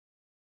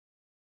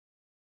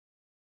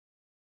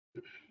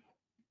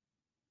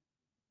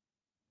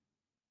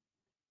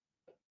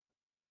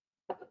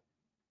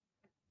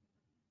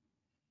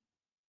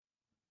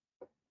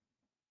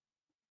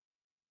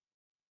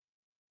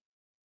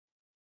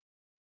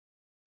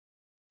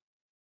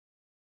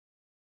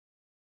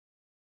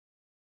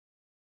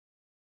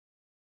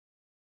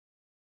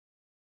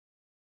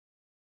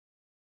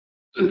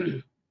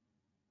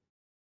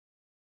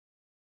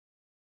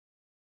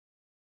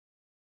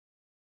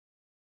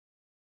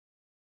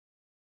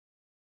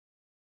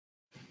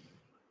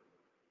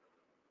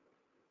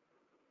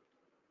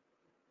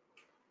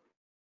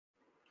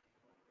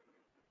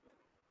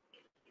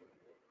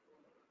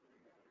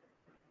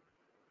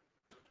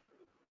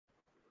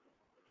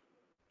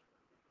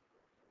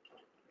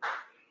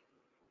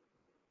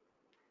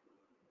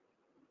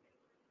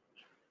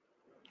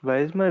Why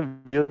is my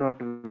video not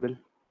visible?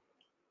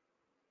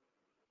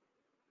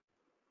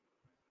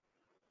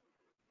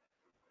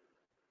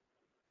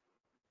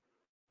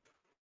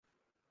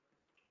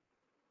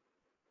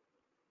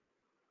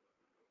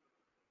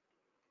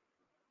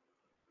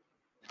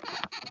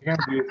 You can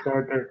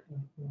restart it.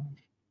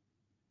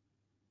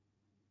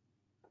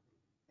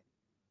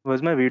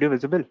 Was my video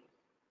visible?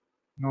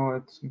 No,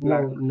 it's No,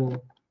 blank.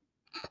 no.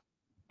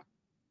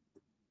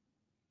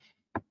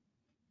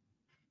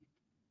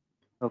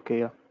 Okay,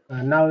 yeah.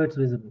 Now it's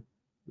visible.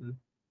 Mm.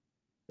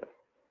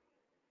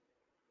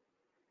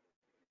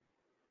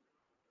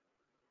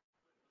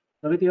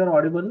 Shobhit, you are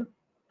audible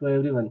to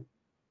everyone.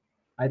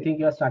 I think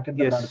you have started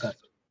the Yes.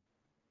 broadcast.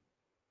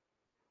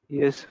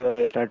 Yes,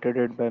 I started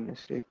it by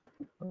mistake.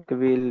 Okay,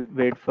 we'll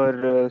wait for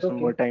some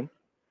more Okay. time.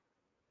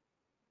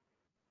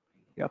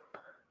 Yep.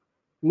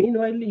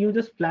 Meanwhile, you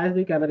just flash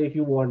the camera if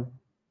you want.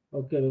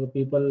 Okay, the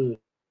people,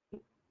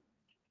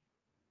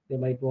 they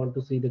might want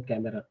to see the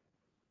camera.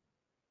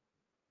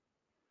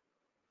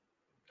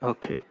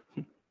 Okay.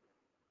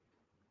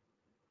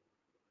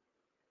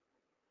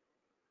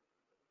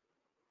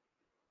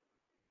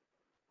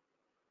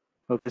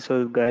 Okay,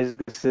 so guys,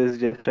 this is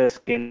just a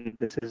skin.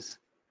 This is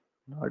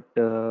not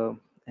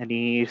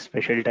any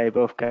special type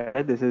of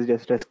camera. This is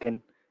just a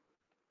skin.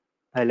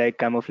 I like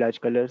camouflage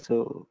color,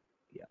 so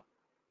yeah.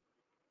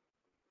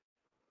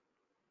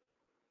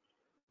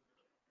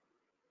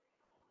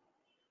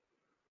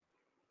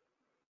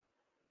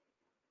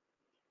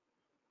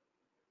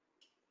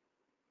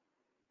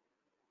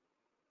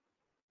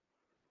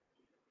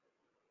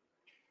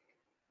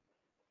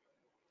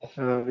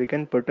 We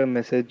can put a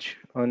message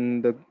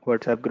on the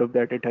WhatsApp group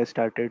that it has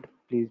started.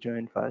 Please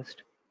join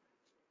fast.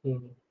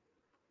 Mhm.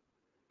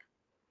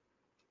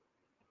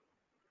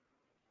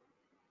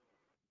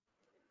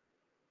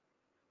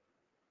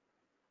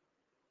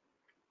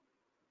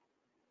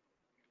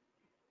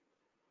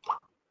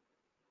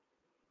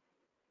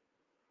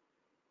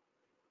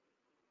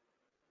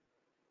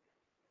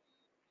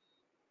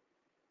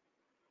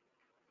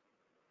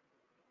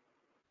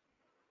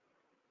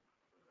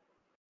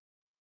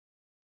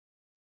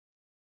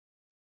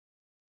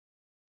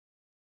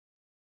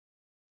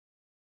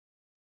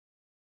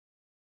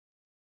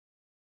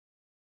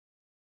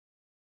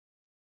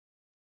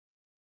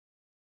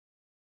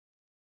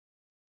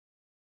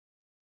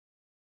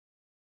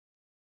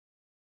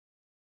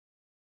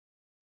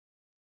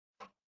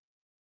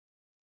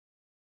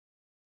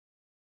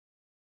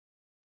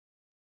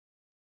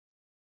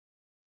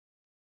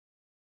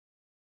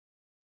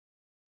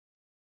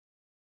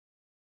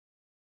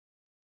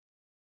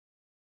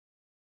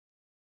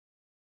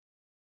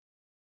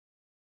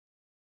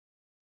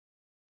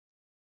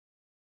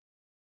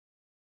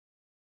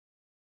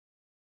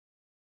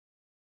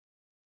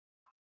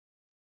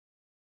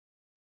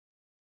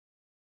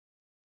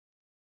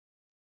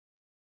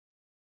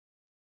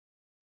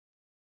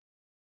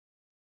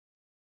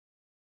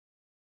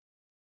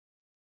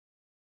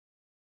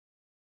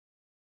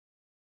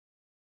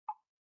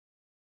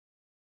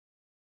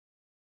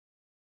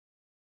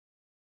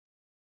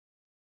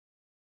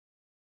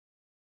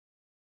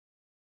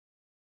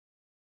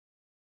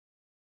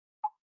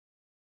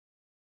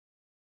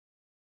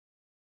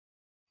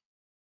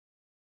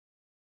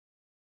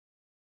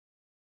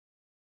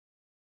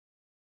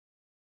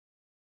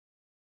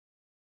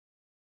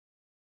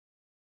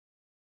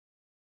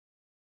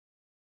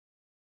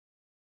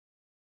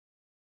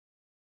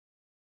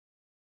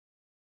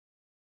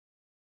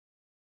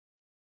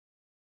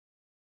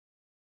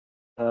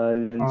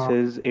 Lens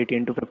is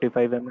 18 to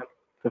 55 mm,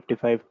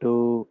 55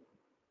 to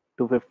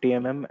 250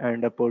 mm,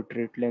 and a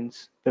portrait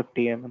lens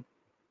 50 mm.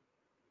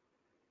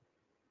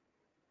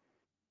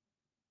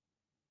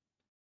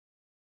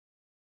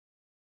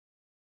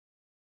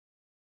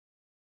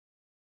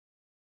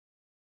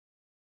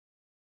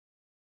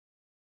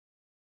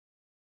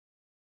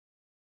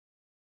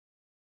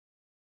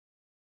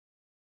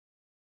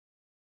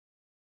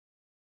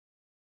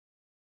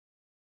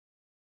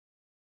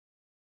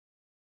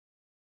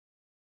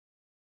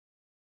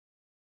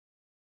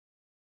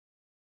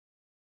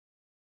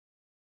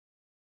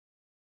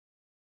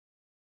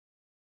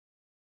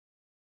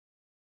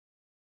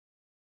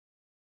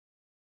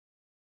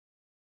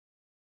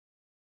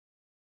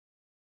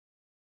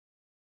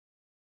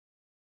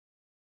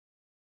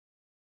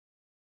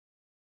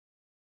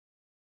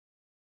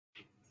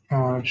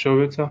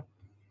 Shobhit sir.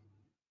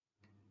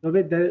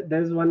 Shobhit,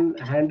 there's one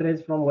hand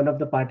raised from one of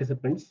the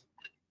participants.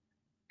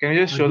 Can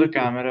you just show the Aditi.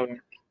 camera?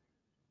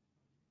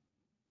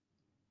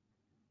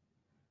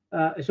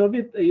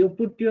 Shobhit, you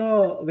put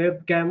your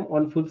webcam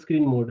on full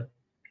screen mode,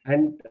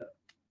 and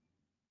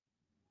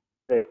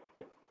Right.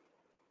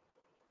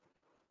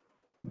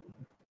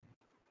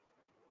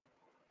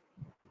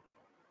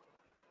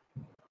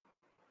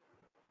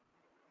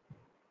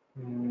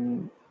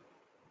 Mm,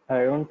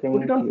 I don't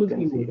put it think on you full can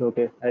screen see. mode.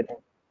 Okay, I think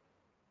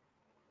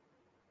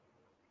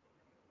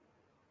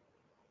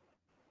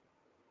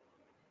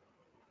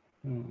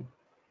Hmm.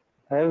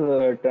 I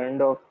have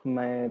turned off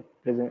my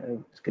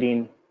present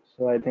screen,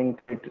 so I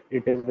think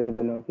it is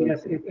visible on full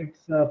Yes, screen.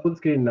 it's full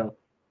screen now.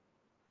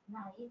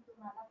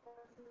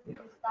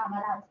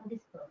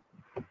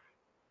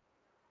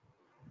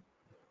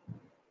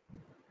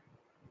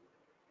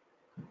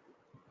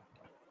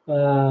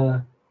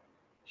 Uh,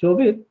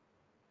 Shobhit,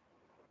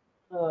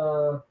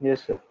 uh,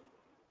 Yes, sir.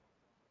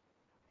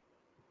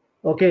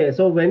 okay,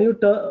 so when you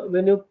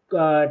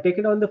take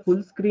it on the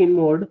full screen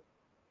mode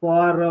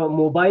for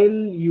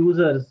mobile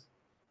users,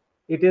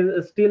 it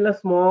is still a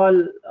small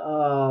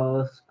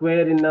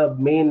square in the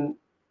main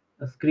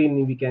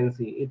screen we can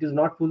see. It is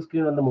not full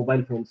screen on the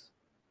mobile phones.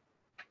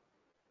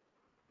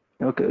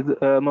 Okay,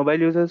 mobile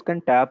users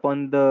can tap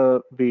on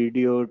the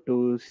video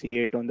to see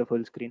it on the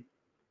full screen.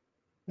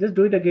 Just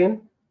do it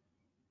again.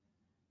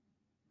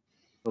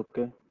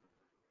 Okay,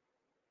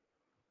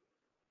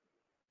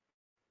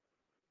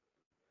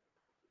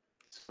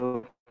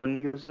 so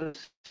phone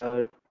users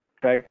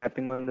try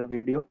tapping on the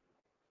video.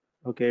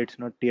 Okay, it's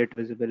not yet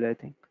visible, I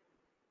think.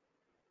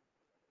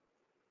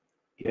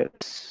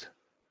 Yes,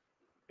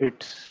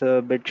 it's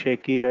a bit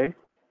shaky, right?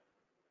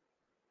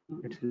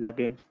 It's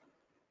lagging.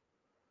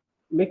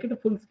 Make it a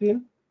full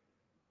screen.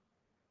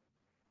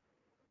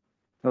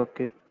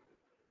 Okay,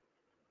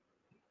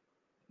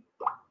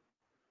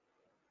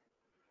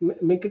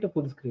 Make it a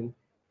full screen.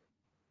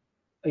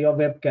 Your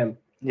webcam.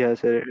 yeah,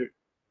 sir.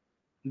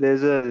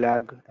 There's a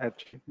lag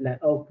actually.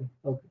 Okay,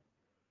 okay.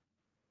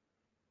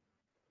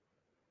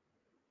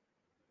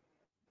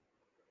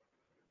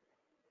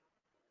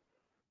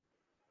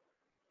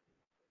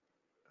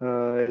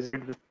 Is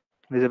it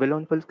visible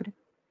on full screen?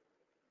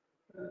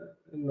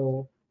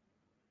 No.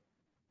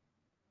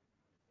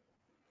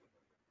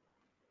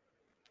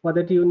 For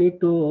that you need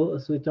to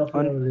switch off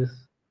On your this.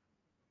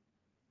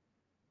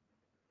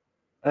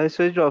 I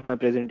switched off my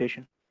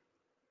presentation.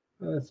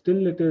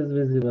 Still it is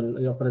visible.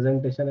 Your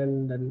presentation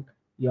and then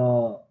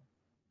your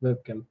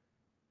webcam.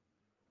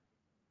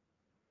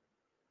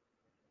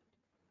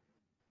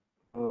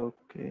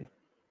 Okay.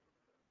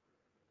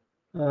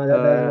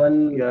 There's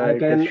one. Yeah, I it is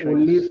can showing.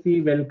 only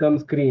see welcome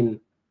screen.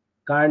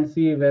 Can't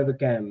see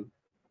webcam.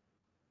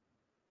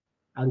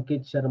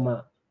 Ankit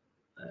Sharma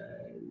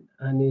and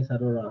Ani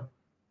Sarora.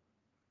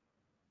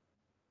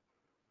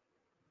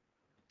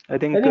 I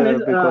think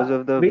Anyways,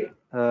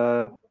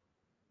 uh,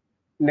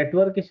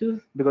 network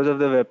issues. because of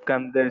the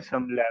webcam, there's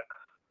some lag.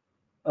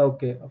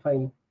 Okay,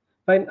 fine,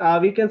 fine.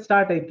 We can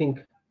start. I think.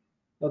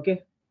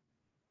 Okay,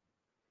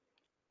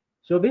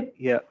 Shobit,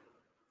 Yeah.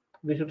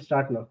 we should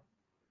start now.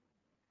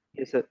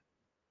 Yes, sir.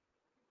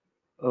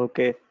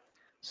 Okay.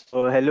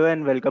 So hello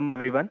and welcome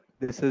everyone.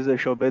 This is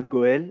Shobhit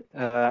Goyal,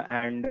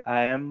 and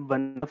I am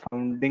one of the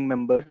founding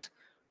members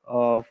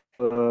of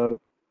the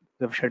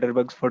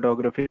Shutterbugs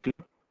Photography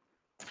Club.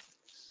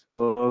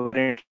 So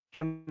currently,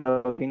 I'm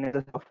working as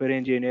a software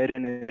engineer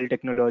in Intel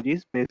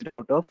Technologies based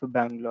out of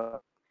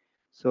Bangalore.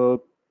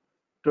 So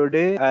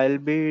today I'll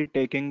be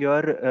taking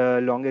your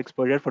long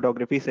exposure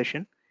photography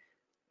session.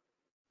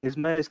 Is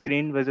my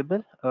screen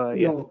visible?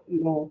 Yeah, No,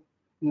 no,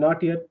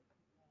 not yet.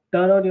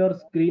 Turn on your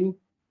screen.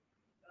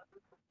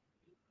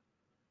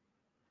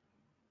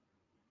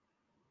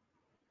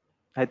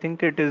 I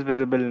think it is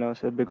visible now,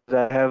 sir, because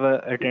I have a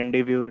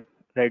attendee view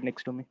right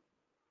next to me.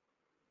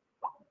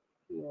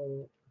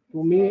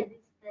 To me,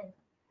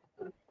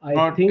 I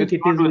Not. think It's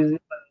it not is visible.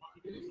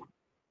 visible.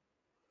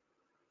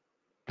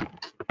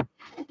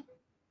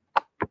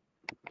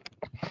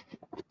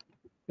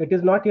 It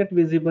is not yet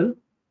visible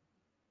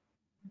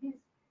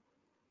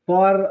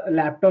for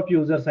laptop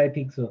users. I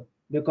think so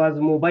because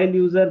mobile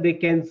user they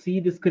can see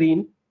the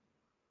screen,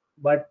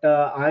 but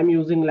I'm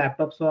using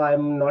laptop, so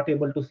I'm not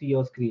able to see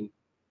your screen.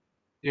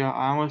 Yeah,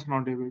 I was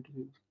not able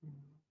to.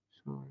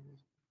 So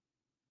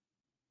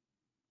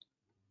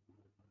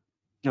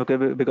Okay,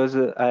 because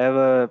I have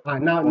a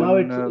Now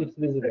phone. it's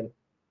visible.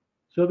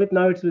 Shobit,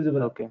 now it's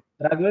visible. Okay,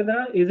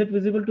 Raghavendra, is it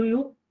visible to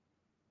you?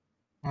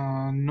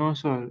 no,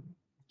 sir.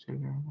 Actually,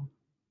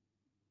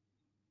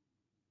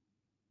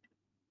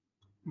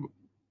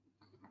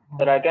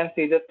 sir, I can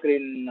see the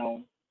screen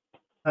now.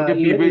 okay,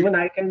 Even people. even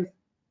I can.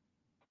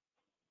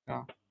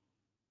 Yeah,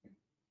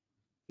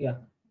 Yeah.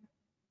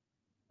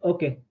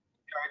 Okay.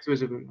 yeah, it's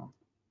visible now.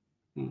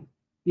 Hmm.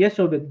 Yes,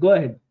 Shobit, go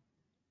ahead.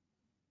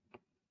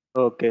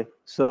 Okay,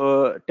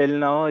 so till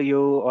now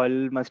you all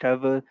must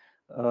have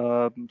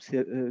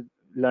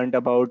learned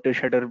about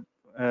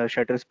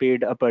shutter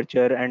speed,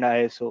 aperture, and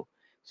ISO.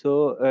 So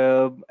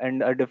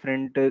and a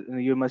different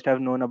you must have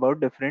known about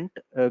different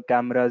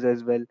cameras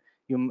as well.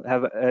 You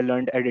have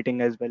learned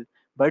editing as well.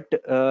 But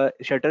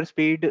shutter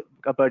speed,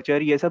 aperture,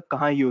 ये सब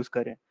कहाँ use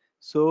करें?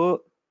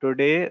 So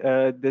today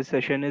this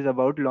session is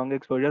about long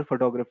exposure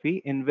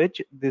photography, in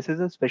which this is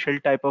a special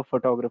type of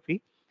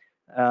photography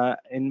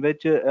in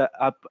which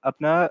आप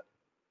अपना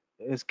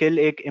skill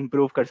एक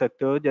improve कर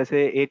सकते हो।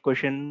 जैसे एक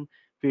क्वेश्चन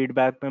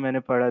फीडबैक में मैंने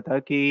पढ़ा था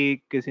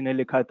कि किसी ने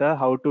लिखा था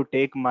how to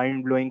take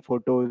mind blowing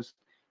photos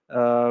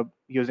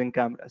using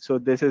camera. So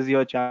this is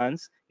your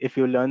chance. If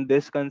you learn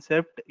this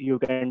concept, you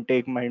can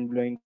take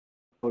mind-blowing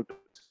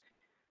photos.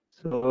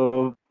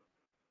 So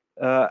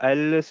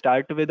I'll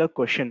start with a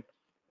question.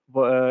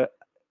 Uh,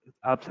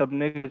 आप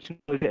सबने कुछ ना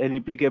कुछ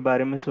एलईपी के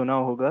बारे में सुना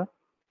होगा.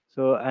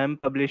 So I am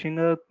publishing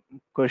a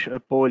question, a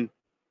poll.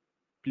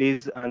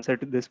 Please answer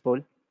to this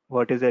poll.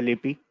 What is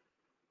LEP?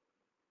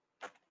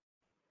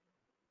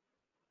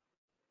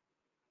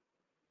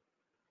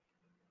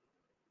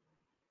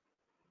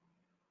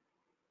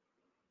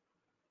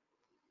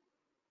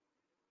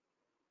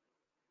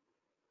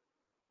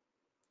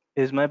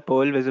 Is my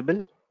poll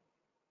visible?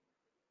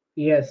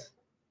 Yes.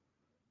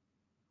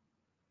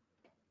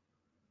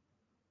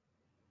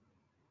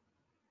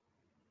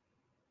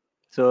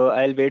 So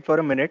I'll wait for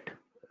a minute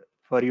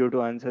for you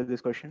to answer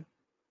this question.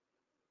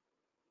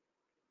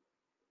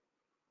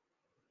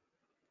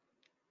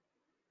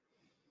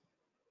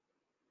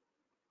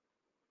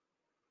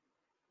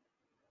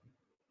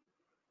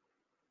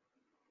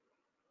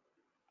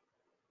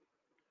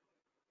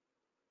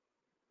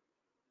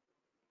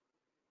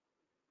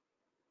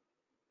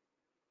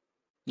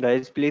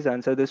 Guys, please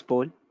answer this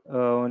poll.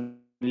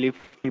 Only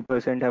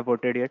 50% have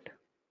voted yet.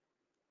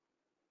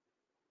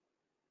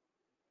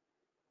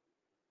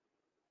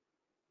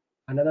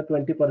 Another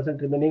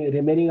 20%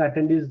 remaining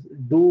attendees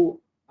do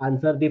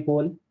answer the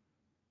poll.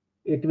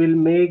 It will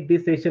make the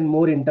session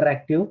more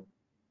interactive.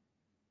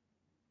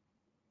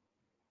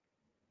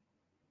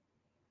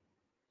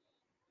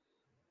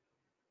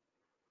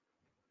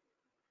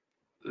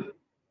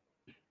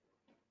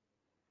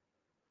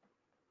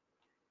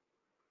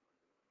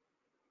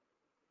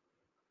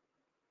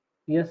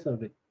 Yes,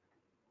 Shobhit.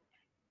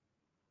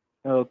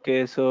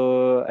 Okay,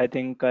 so I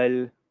think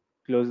I'll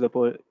close the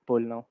poll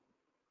now.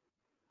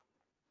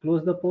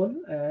 Close the poll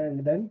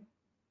and then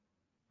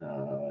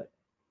uh,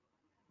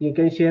 you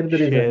can share the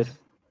Share. results.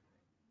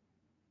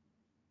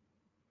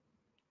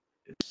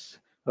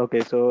 Okay,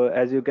 so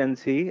as you can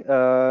see,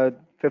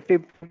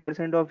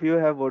 50% of you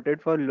have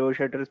voted for low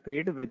shutter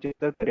speed, which is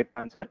the correct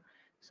answer,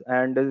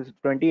 and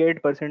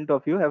 28%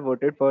 of you have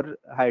voted for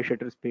high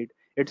shutter speed.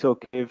 It's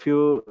okay if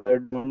you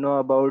don't know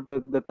about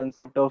the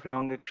concept of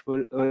long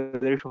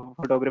exposure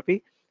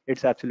photography.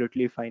 It's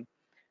absolutely fine.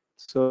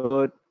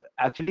 So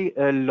actually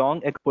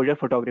long exposure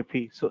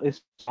photography. So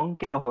इसमें long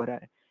क्या हो रहा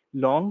है?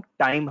 Long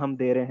time हम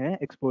दे रहे हैं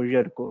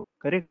exposure को,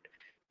 correct?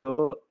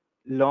 तो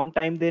लॉन्ग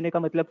टाइम देने का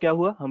मतलब क्या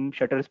हुआ? हम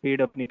शटर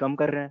स्पीड अपनी कम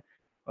कर रहे हैं,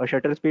 और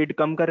शटर स्पीड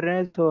कम कर रहे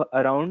हैं तो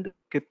अराउंड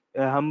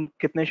हम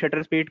कितने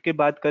शटर स्पीड की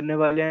बात करने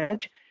वाले हैं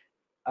आज?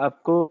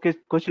 आपको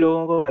कुछ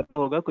लोगों को पता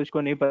होगा, कुछ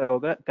को नहीं पता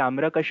होगा।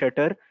 कैमरा का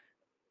शटर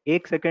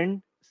 1 सेकंड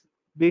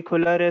भी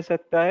खुला रह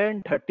सकता है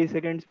एंड 30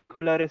 सेकेंड्स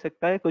खुला रह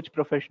सकता है। कुछ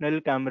प्रोफेशनल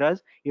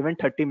कैमराज इवन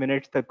 30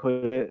 मिनट्स तक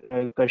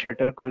का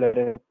शटर खुला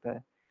रह सकता है।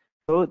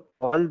 तो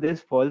all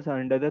this falls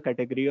under the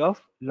category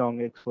of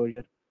long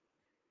exposure.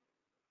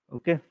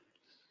 Okay,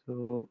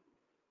 so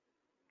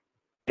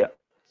yeah,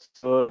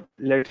 so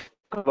let's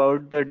talk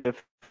about the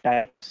different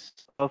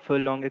types of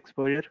long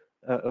exposure.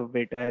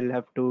 Wait, I'll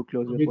have to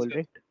close the Shobhit poll, sir,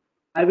 right?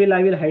 I will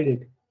hide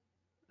it.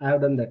 I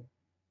have done that.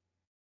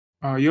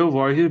 your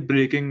voice is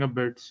breaking a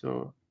bit,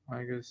 so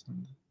I guess.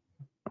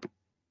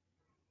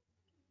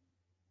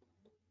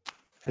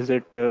 Is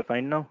it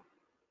fine now?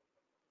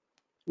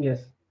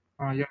 Yes.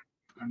 Yeah,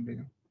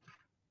 continue.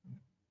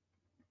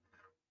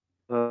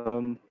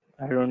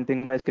 I don't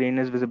think my screen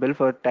is visible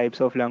for types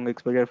of long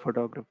exposure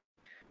photography.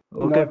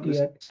 Okay, Not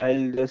yet.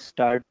 I'll just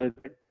start with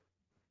it.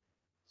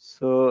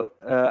 So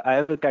I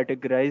have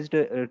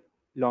categorized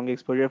long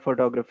exposure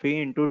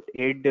photography into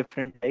 8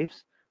 different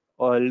types,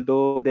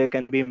 although there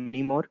can be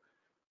many more.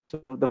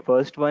 So the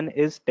first one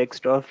is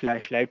text or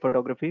flashlight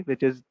photography,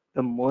 which is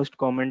the most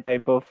common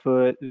type of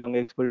long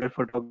exposure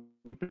photography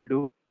people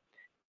do.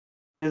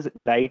 Next is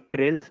light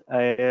trails.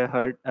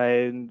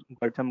 I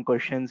got some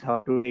questions how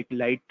to take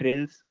light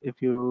trails.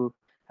 If you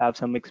have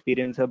some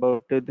experience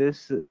about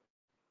this,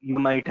 you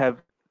might have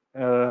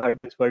heard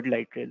this word,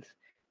 light trails.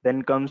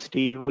 Then comes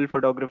steel wool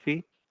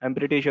photography. I'm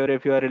pretty sure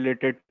if you are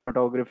related to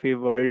photography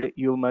world,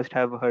 you must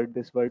have heard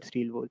this word,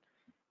 steel wool.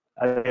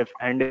 If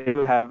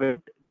you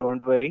haven't,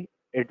 don't worry,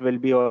 it will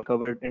be all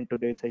covered in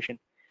today's session.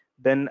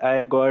 Then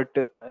I got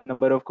a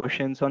number of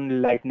questions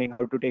on lightning,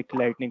 how to take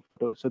lightning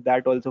photos. So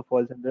that also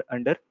falls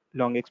under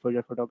long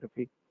exposure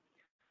photography.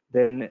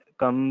 Then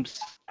comes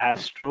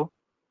astro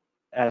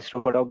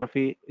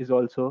photography is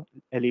also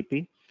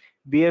LEP.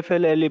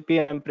 BFL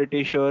LEP, I'm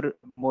pretty sure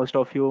most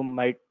of you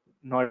might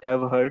not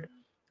have heard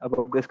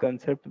about this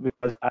concept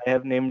because I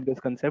have named this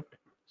concept.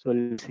 So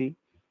let's see.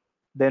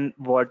 Then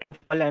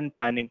waterfall and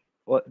panning.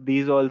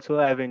 These also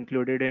I have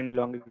included in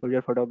long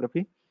exposure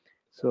photography.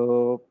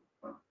 So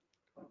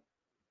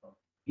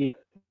yeah,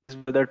 these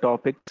were the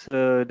topics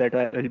that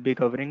I will be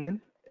covering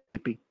in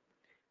LP.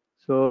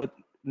 So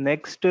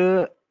next,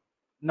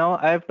 now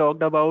I have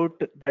talked about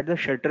that the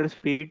shutter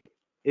speed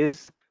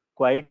is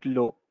quite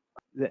low.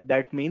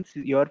 That means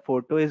your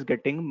photo is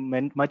getting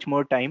much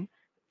more time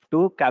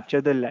to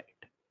capture the light.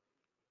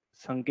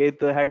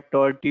 संकेत had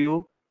taught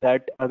you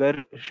that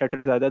अगर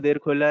shutter ज़्यादा देर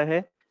खुला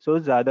है so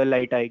ज़्यादा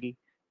light आएगी.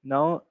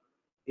 Now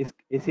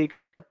इसी के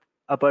साथ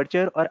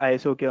अपर्चर और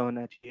आईएसओ क्या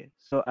होना चाहिए.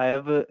 So I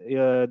have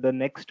the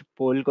next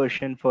poll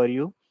question for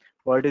you.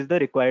 What is the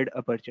required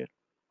aperture?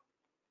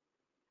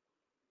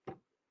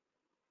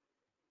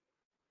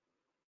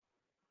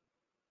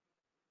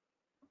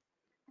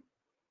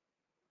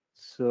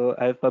 So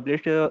I've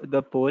published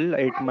the poll.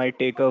 It might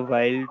take a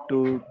while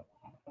to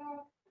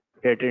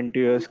get into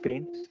your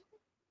screens.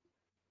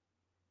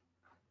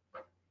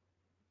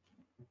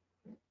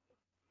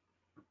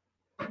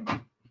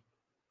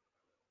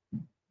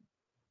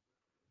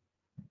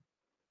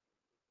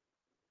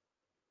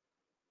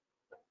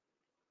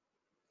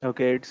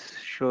 Okay, it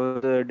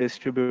shows a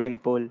distributing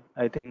poll.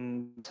 I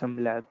think there's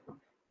some lag.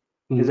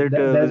 Is it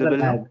There's a visible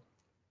now? lag.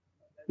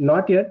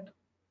 Not yet.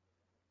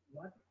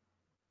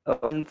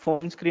 On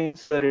phone screen,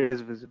 sir, it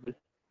is visible.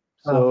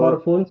 For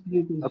So phone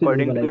screen, it is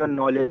according visible, to I your think.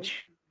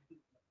 knowledge,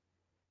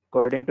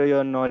 according to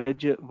your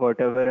knowledge,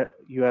 whatever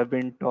you have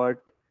been taught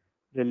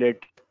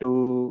related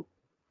to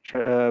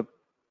uh,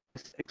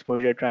 this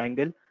exposure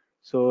triangle,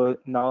 so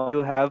now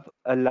you have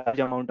a large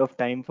amount of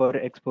time for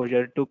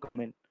exposure to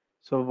come in.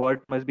 So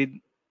what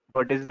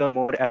is the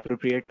more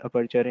appropriate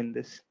aperture in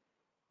this?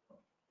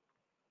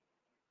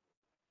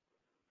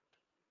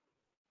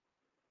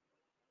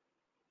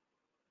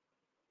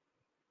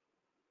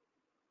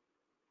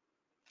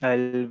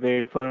 I'll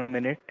wait for a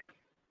minute.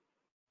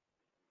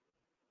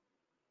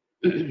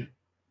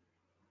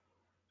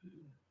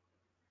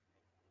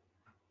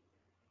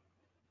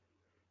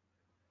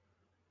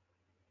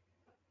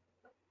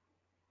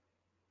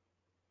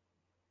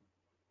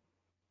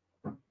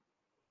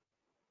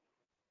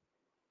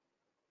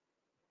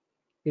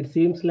 It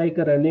seems like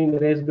a running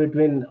race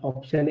between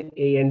option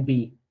A and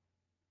B.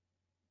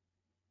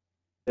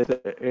 Yes,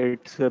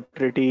 it's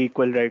pretty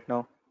equal right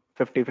now,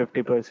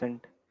 50-50%.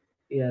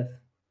 Yes,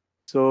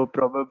 So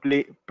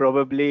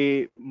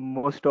probably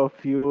most of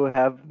you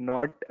have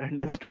not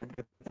understood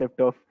the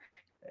concept of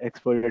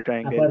exposure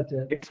triangle.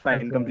 aperture. It's fine,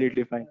 That's right.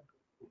 completely fine.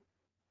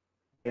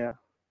 Yeah.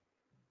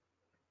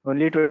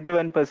 Only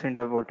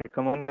 21% have voted.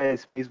 Come on,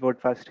 guys, please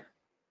vote fast.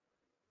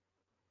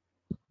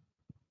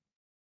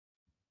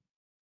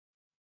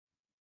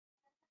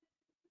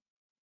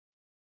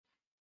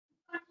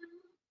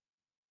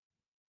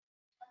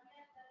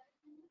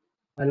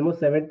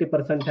 Almost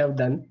 70% have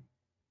done.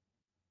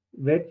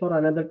 Wait for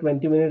another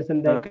 20 minutes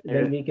and then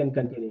Okay, we can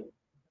continue.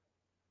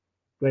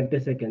 20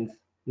 seconds,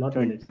 not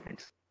 20 minutes.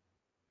 minutes.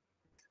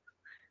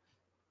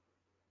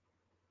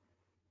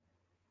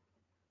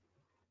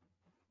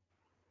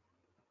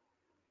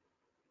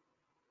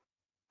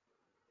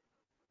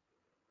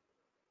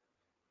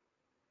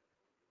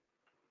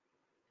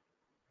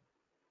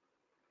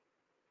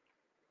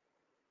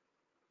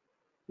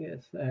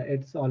 Yes,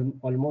 it's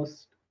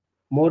almost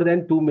more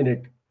than 2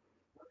 minutes.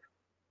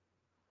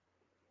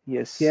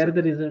 Yes. Share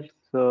the results.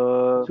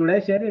 So Should I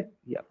share it?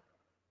 yeah,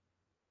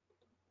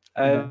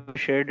 Done. I've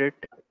shared it.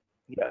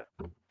 Yeah.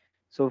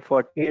 So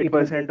It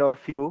will 48% take. of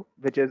you,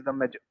 which is the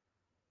major,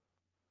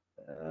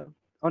 uh,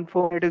 on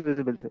phone it is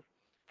visible, sir.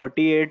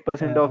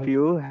 48% of On,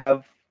 you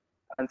have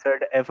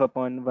answered f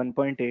upon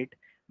 1.8,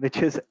 which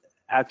is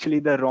actually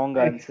the wrong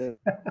answer.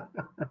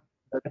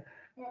 The-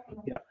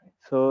 Yeah.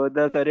 So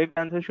the correct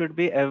answer should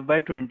be f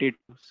by 22.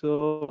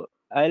 So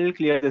I'll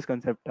clear this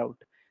concept out.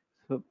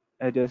 So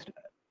I just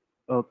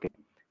okay.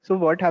 So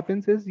what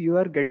happens is you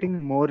are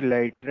getting more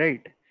light,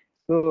 right?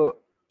 So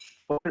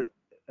for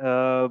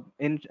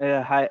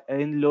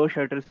in low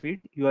shutter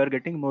speed, you are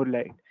getting more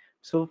light.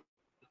 So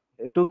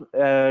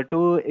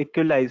to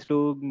equalize,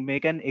 to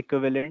make an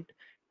equivalent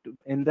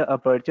in the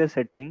aperture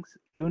settings,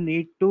 uh,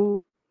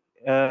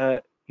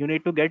 you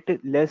need to get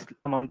less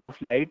amount of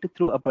light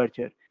through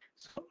aperture.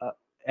 So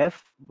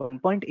f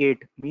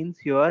 1.8 means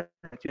your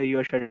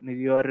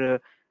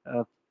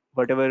uh,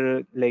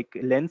 whatever like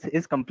lens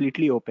is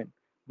completely open,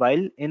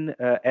 while in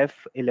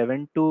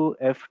f11 to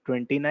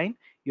f29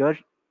 your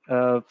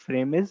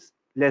frame is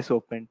less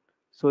open,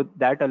 so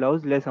that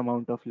allows less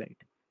amount of light.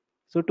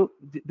 So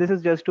this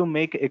is just to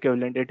make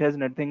equivalent. It has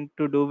nothing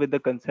to do with the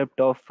concept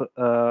of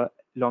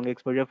long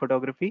exposure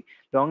photography.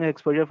 Long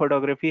exposure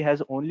photography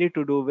has only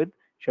to do with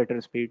shutter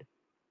speed.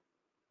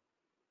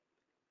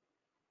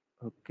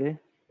 Okay.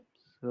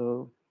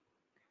 So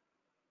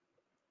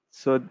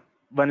so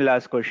one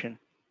last question.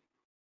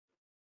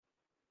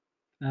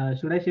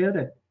 should I share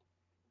that?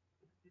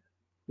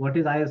 What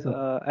is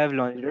ISO? I've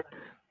launched it.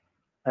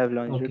 I've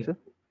launched it, Okay. sir.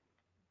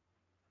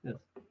 Yes.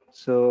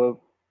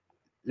 So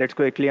let's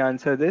quickly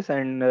answer this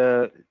and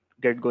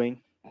get going.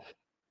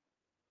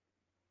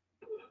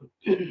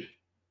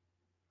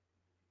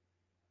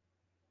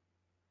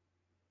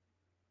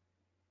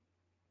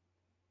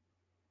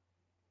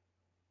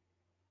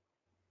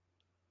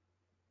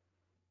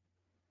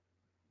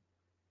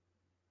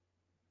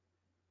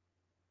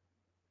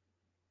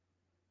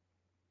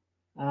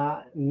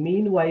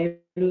 Meanwhile,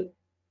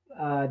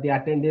 the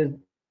attendees,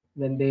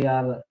 when they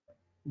are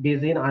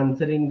busy in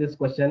answering this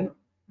question,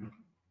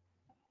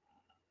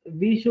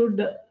 we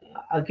should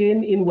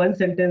again in one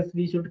sentence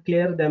we should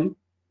clear them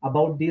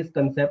about this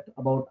concept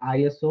about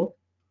ISO,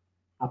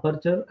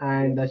 aperture,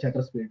 and Yes.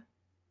 shutter speed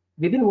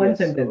within one Yes.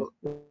 sentence.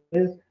 So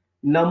Means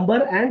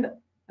number and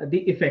the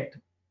effect.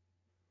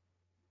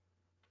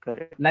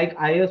 correct. Like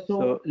ISO,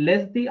 So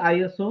less the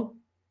ISO,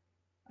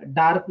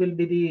 dark will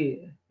be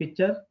the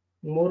picture.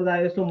 More the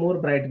ISO, more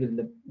bright will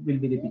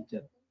be the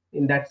picture.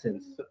 In that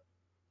sense.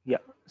 yeah,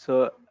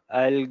 so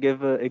I'll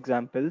give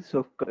examples.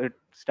 So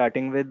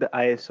starting with the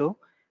ISO,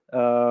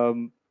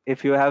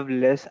 if you have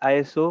less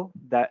ISO,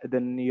 that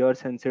then your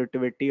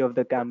sensitivity of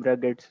the camera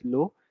gets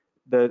low.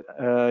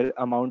 The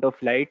amount of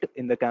light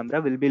in the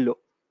camera will be low.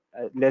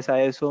 Less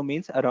ISO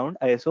means around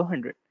ISO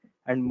 100,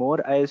 and more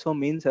ISO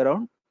means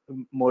around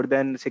more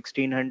than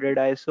 1600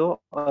 ISO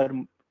or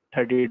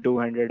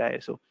 3200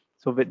 ISO.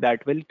 So with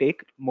that will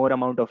take more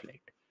amount of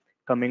light.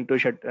 Coming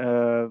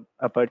to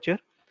aperture,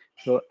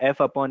 so f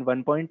upon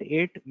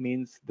 1.8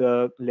 means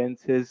the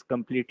lens is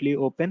completely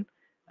open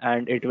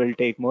and it will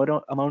take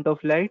more amount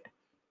of light,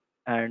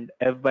 and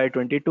f by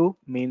 22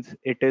 means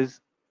it is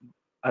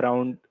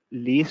around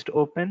least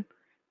open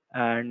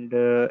and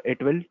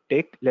it will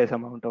take less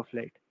amount of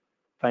light.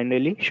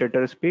 Finally,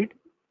 shutter speed,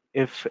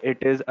 if it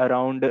is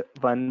around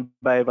 1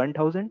 by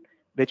 1000,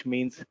 which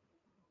means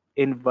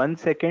in 1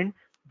 second,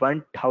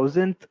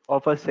 1000th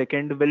of a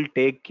second will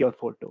take your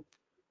photo.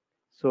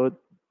 So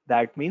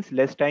that means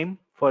less time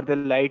for the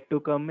light to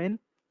come in,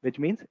 which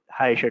means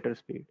high shutter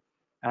speed.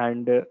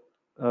 And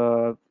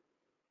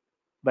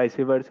vice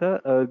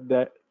versa,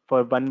 that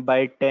for 1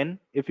 by 10,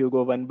 if you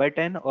go 1 by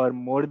 10 or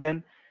more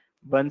than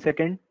 1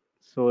 second,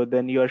 so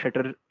then your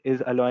shutter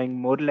is allowing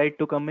more light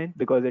to come in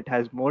because it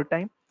has more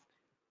time,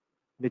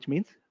 which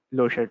means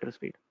low shutter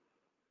speed.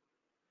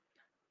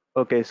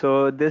 Okay,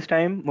 so this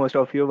time most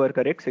of you were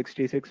correct.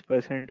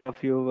 66%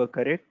 of you were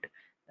correct.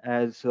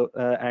 And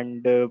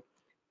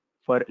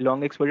for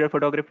long exposure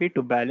photography,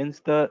 to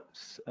balance the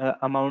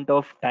amount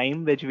of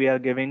time which we are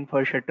giving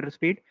for shutter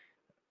speed,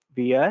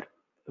 we are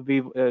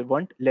we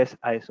want less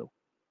ISO.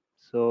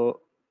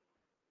 So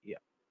yeah,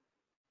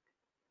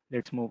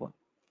 let's move on.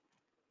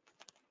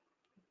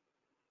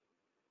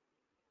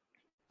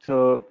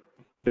 So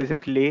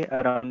basically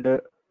around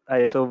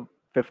ISO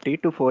 50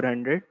 to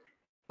 400 is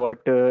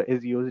what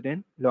is used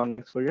in long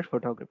exposure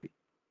photography.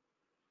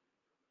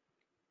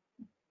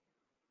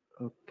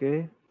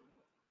 Okay,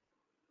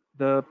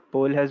 the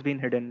poll has been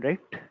hidden, right?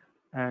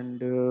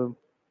 And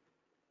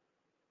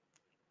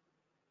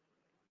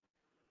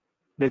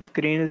which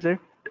screen is it?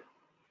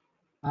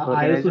 ISO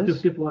Organizers.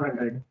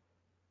 5400.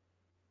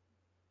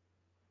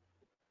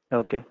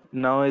 Okay,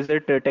 now is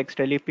it text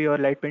LEP or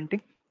light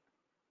painting?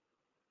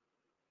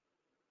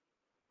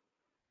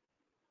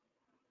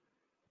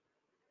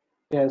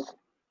 Yes.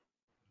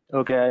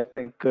 Okay, I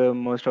think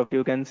most of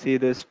you can see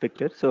this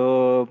picture.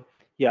 So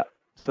yeah,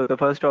 so the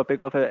first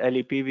topic of a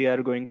LEP we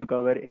are going to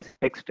cover is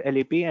text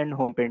LEP and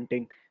home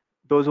painting.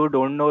 Those who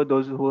don't know,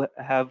 those who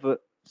have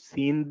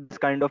seen this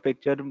kind of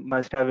picture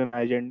must have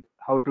imagined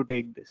how to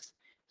take this.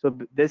 So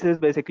this is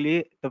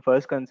basically the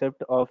first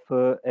concept of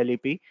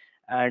LEP,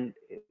 and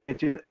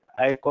which is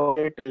I call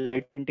it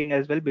light painting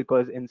as well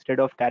because instead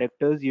of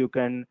characters you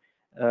can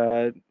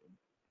uh,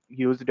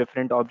 use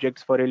different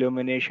objects for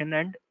illumination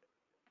and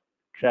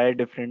try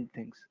different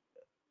things.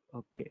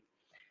 Okay,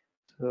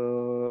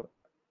 so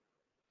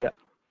yeah,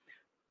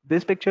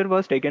 this picture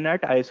was taken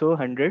at ISO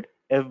 100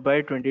 f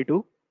by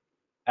 22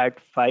 at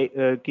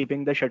 5,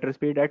 keeping the shutter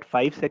speed at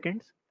 5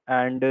 seconds,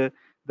 and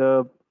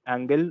the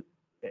angle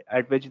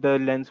at which the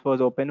lens was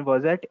open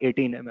was at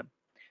 18 mm.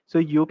 So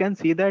you can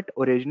see that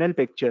original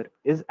picture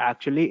is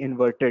actually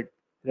inverted,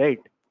 right?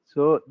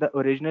 So the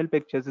original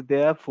pictures,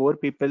 there are four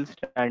people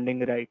standing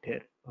right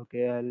here.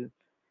 Okay, I'll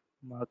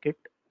mark it.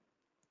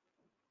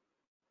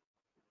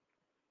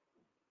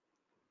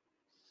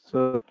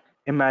 So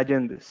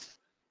imagine this.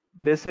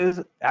 This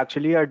is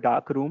actually a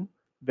dark room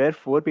where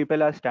four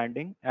people are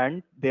standing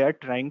and they are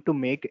trying to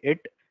make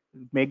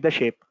the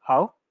shape.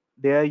 How?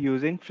 They are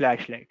using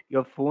flashlight,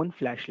 your phone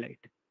flashlight.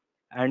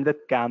 And the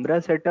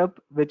camera setup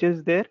which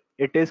is there,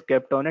 it is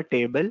kept on a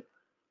table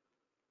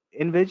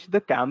in which the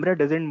camera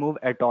doesn't move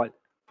at all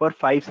for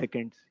 5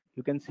 seconds.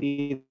 You can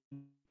see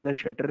that the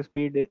shutter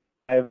speed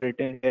I have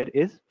written here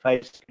is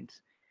 5 seconds.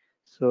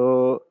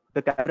 So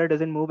the camera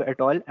doesn't move at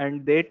all,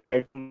 and they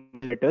try to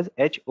make the letters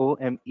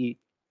HOME, in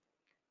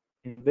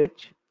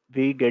which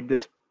we get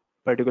this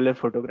particular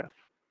photograph.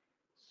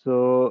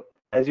 So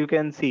as you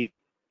can see,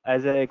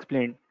 as I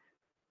explained,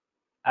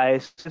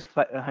 ISO is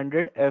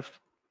 100 f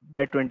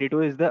by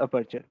 22 is the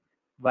aperture.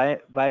 Why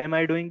am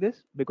I doing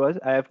this? Because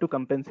I have to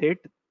compensate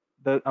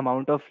the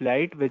amount of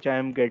light which I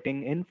am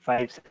getting in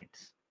 5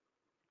 seconds.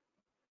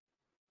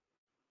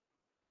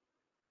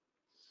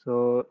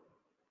 So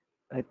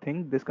I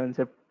think this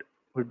concept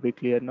would be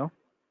clear now.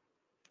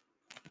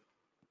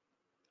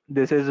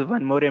 This is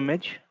one more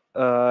image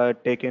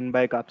taken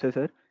by Kapse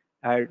sir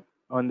at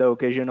on the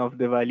occasion of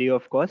Diwali,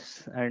 of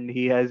course, and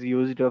he has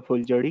used a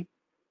full jodi.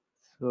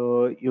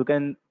 So you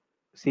can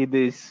see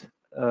this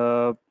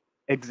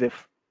exif.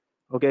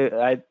 Okay,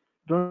 I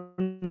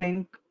don't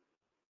think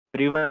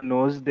everyone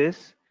knows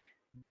this.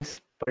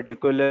 This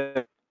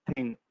particular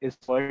thing is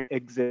called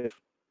exif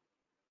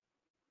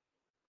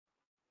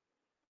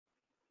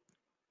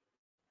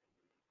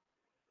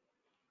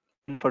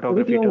in With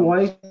photography your terms.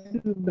 voice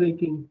is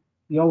breaking.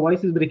 Your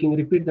voice is breaking.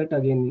 Repeat that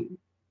again.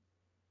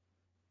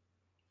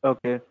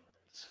 Okay,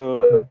 so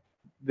Huh.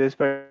 this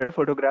particular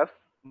photograph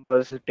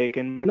was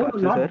taken by No,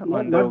 Kapse sir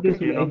on the not this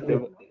occasion way. of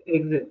Exit. the.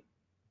 Exit.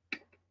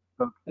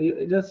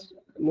 You just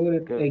move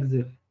it. Okay,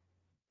 Exit.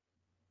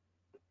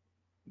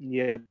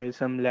 yeah, there's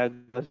some lag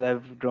because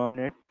I've drawn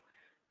it.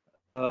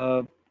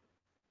 Uh,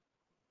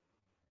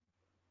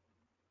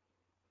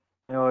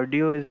 my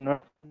audio is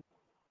not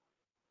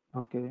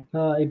okay.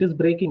 It is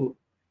breaking.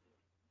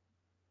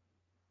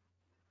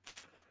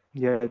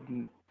 Yeah,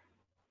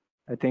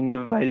 I think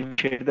while we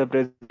share the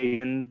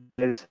presentation,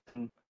 there's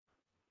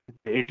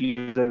it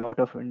uses a lot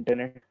of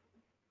internet.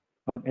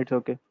 It's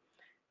okay.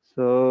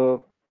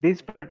 So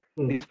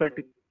Hmm. these part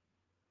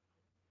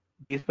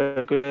these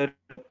particular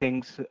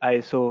things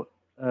ISO,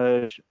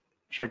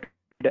 shutter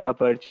speed,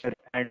 aperture,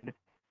 and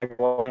at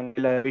what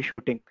angle are we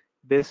shooting?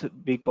 This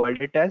we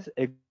called it as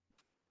exif.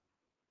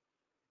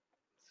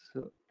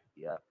 So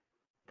yeah,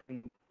 I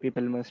think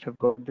people must have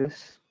got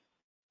this.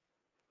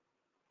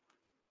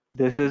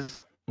 This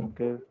is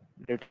okay.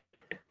 Let's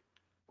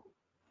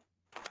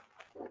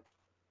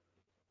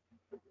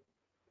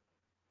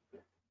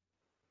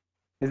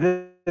Is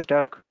this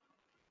stuck?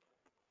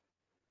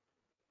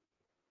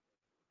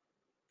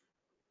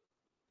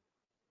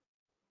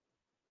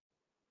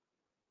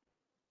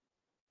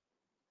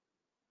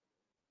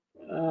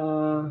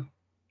 Uh,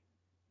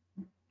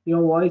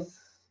 your voice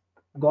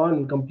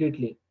gone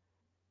completely.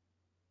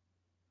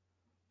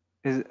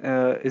 Is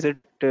it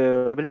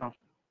audible now?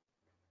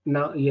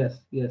 Now,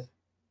 yes, yes.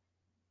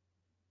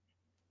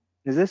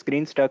 Is the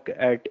screen stuck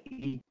at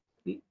E?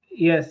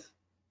 Yes.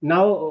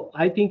 Now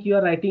I think you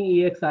are writing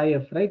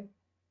EXIF, right?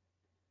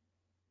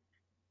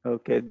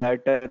 Okay,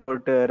 that I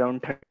wrote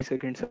around 30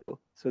 seconds ago.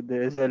 So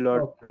there is a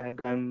lot Okay. of lag.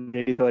 I'm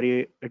really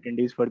sorry,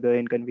 attendees, for the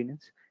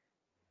inconvenience.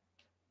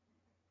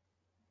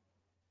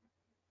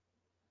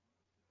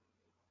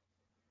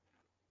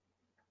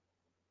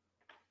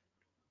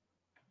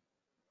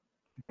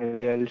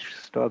 Maybe I'll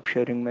stop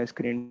sharing my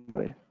screen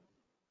for a while.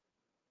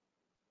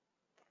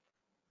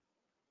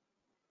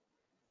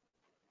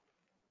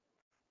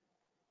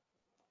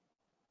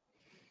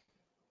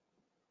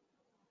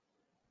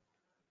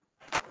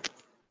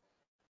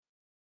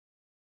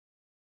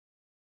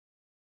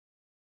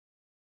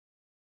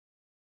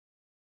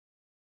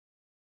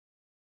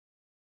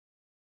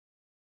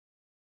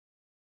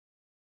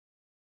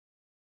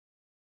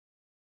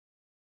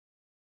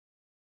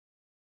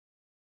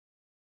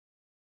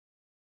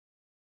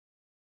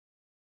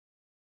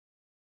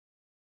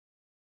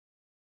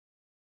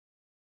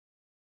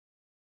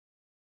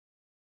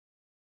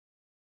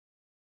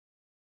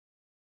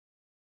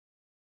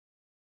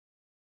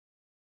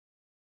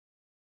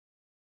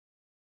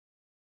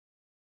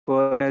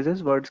 For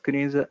organizers, what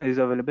screen is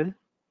available?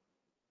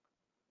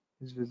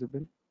 Is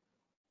visible?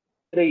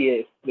 दिख रही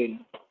है screen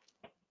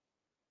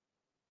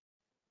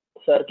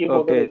sir की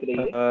photo Okay, दिख रही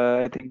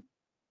है I think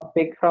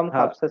pick from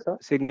हाँ खापसा sir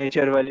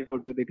signature वाली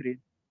photo दिख रही है.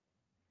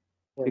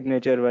 यस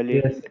Signature वाली,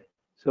 Yes. right?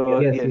 So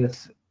yes Yes.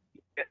 Yes.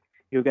 yes,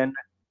 you can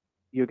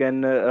you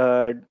can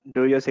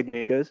do your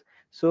signatures.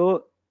 So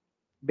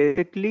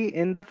basically,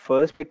 in the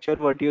first picture,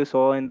 what you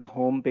saw in the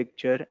home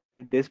picture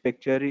and this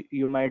picture,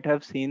 you might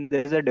have seen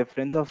there is a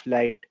difference of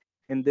light.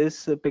 In this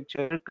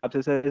picture,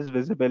 Kapsasar is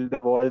visible, the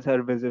walls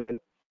are visible.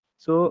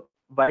 So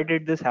why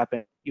did this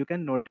happen? You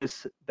can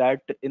notice that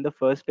in the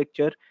first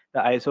picture, the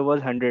ISO was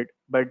 100,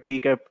 but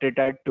he kept it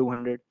at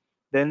 200.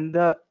 Then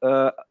the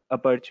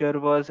aperture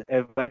was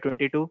f by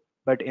 22,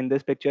 but in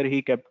this picture,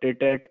 he kept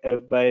it at f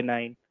by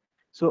 9.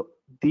 So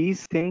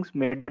these things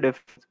made a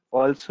difference.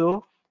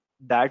 Also,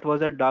 that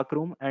was a dark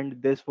room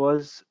and this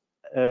was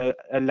a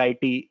light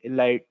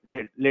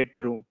lit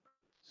room.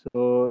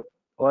 So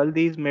all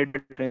these made a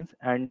difference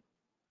and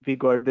we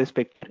got this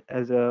picture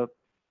as a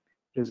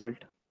result.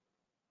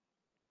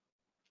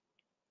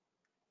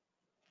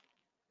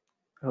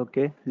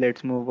 Okay,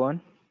 let's move on.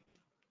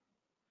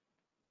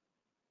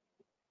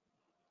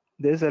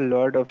 There's a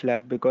lot of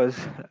lag because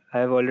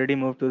I've already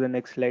moved to the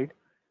next slide,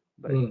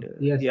 but Hmm.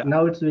 Yes. yeah.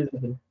 Now it's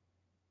visible.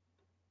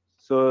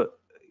 So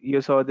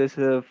you saw this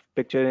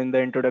picture in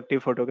the introductory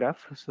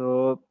photograph.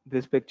 So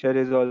this picture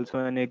is also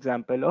an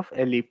example of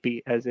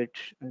LEP as it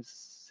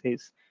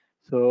says.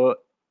 So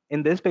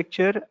in this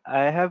picture,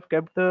 I have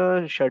kept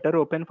the shutter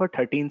open for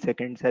 13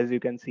 seconds, as you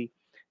can see.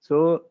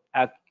 So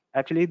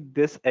actually,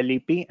 this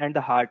LEP and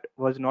the heart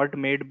was not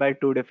made by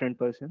two different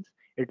persons.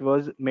 It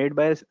was made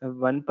by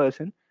one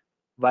person.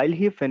 While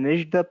he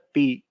finished the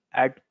P,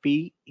 at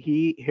P,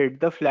 he hit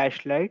the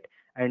flashlight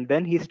and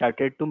then he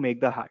started to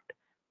make the heart,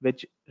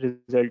 which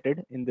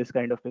resulted in this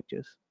kind of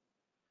pictures.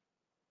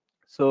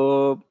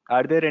 So,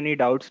 are there any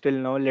doubts till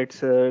now?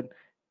 Let's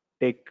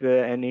take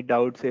any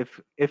doubts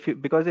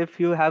because if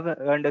you have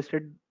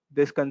understood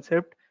this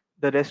concept,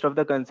 the rest of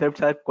the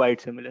concepts are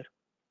quite similar.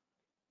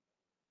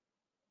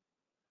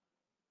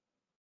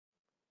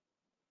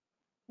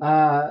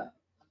 Uh,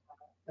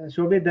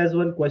 Shobhit, there's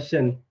one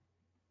question.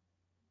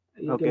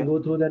 You can Okay.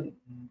 go through that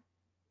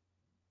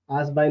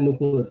asked by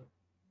Nupur.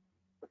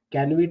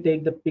 Can we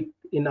take the pic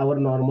in our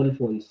normal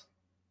phones?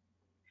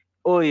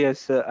 Oh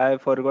yes, I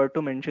forgot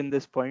to mention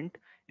this point.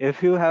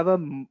 If you have a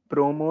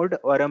pro mode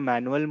or a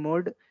manual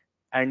mode,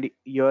 and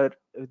your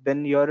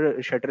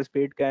shutter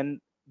speed can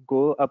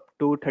go up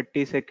to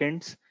 30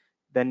 seconds,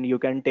 then you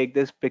can take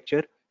this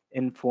picture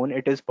in phone.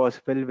 It is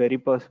possible, very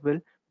possible.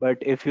 But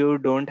if you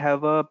don't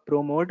have a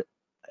pro mode,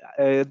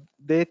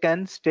 there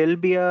can still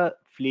be a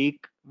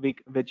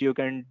which you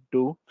can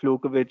do,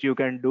 fluke which you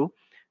can do.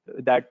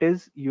 That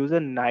is use a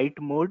night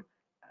mode,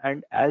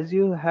 and as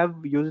you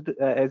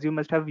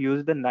must have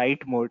used the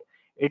night mode,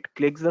 it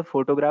clicks the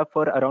photograph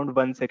for around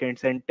 1 second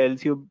and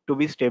tells you to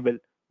be stable,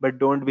 but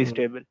don't be Hmm.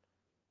 stable.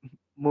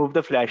 Move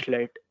the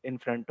flashlight in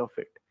front of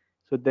it.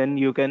 So then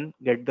you can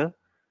get the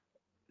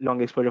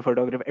long exposure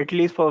photograph at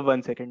least for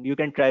 1 second. You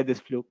can try this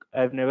fluke.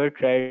 I've never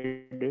tried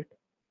it.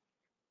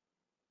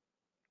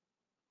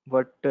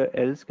 What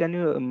else can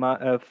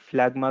you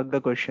flag mark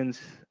the questions?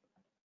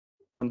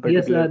 Some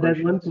Yes, particular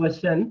there's one questions.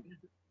 question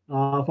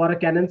for a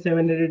Canon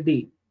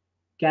 700D.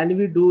 Can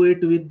we do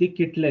it with the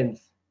kit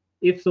lens?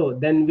 If so,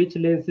 then which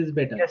lens is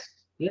better? Yes.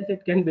 Yes,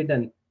 it can be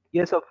done.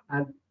 Yes, of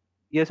And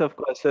yes, of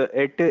course.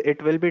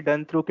 It will be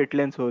done through kit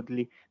lens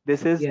only.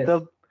 This is yes,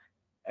 the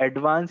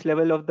advanced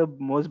level of the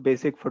most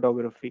basic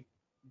photography.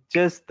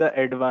 Just the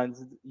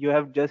advanced. You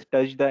have just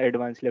touched the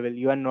advanced level.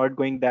 You are not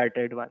going that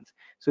advanced.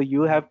 So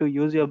you have to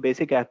use your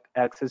basic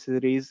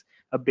accessories,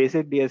 a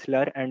basic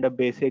DSLR and a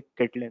basic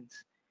kit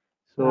lens.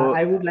 So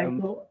I would like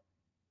to.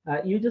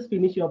 You just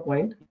finish your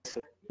point, yes,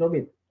 sir.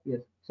 Shobit.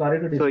 Yes, sorry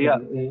to So disturb yeah,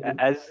 you.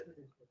 as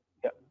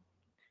yeah,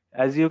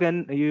 as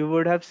you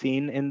would have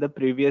seen in the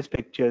previous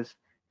pictures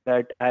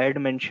that I had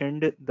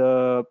mentioned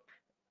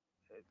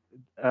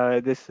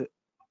this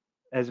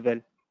as well.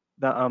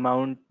 The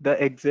amount, the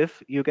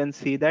exif, you can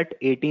see that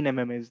 18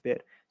 mm is there.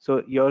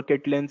 So your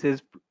kit lens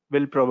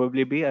will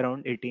probably be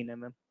around 18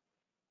 mm.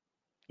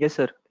 Yes,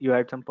 sir. You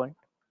had some point.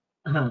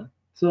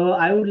 So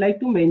I would like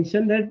to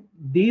mention that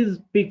these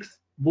pics,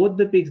 both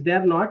the pics, they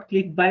are not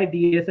clicked by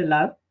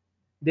DSLR.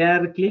 They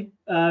are clicked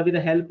with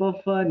the help of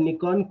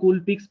Nikon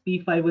Coolpix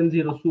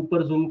P510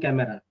 Super Zoom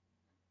camera.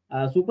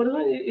 Super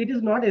Zoom, it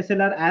is not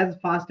SLR as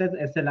fast as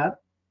SLR.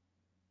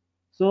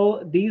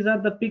 So these are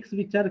the pics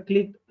which are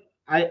clicked.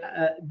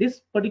 This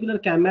particular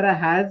camera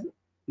has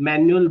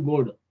manual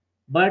mode,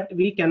 but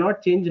we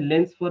cannot change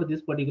lens for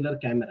this particular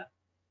camera.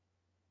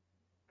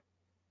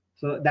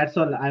 So that's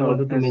all I Oh,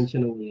 wanted to yes.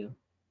 mention over here.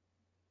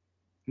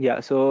 Yeah.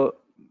 So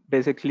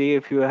basically,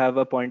 if you have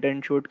a point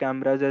and shoot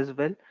cameras as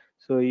well,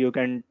 so you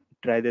can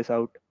try this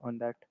out on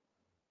that.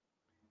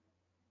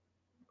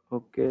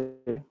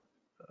 Okay.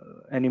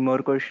 Any more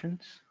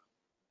questions?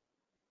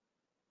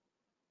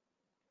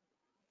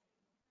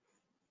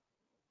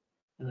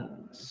 Uh,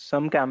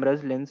 Some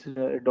cameras lens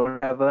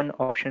don't have an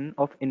option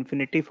of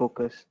infinity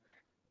focus.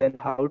 Then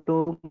how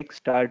to make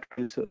start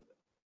rails?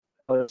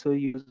 Also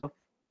use of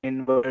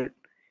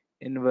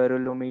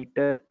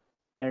inverolometer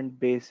and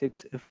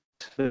basics if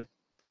possible.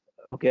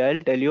 Okay, I'll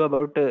tell you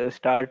about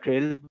start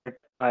rails, but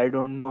I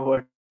don't know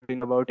what you're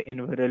talking about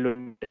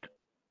inverolometer.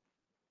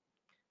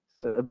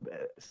 So,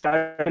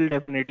 start rail will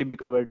definitely be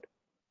covered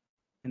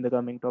in the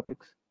coming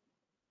topics.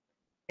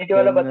 इनविनिटी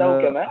वाला Then बताऊं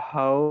क्या मैं?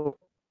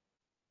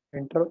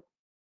 Intro.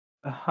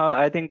 how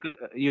I think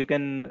you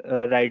can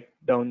write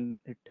down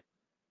it.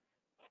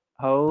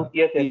 How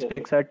Yes, yes, these yes, yes.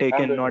 pics are I'm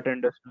taken, doing not it.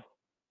 understood.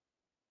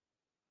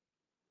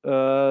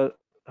 Uh,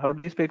 how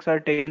these pics are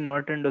taken,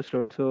 not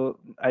understood. So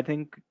I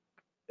think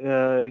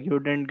you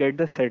didn't get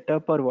the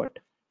setup or what?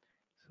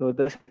 So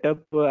the setup,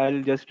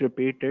 I'll just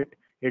repeat it.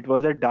 It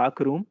was a dark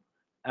room,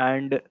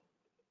 and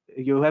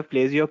you have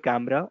placed your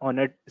camera on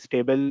a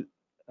stable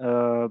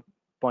uh,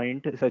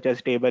 point, such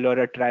as table or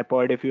a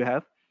tripod if you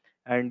have,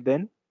 and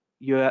then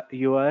you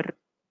are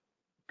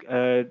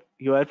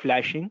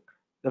flashing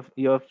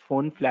your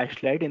phone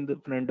flashlight in the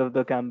front of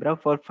the camera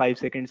for 5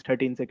 seconds,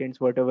 13 seconds,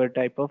 whatever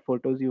type of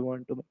photos you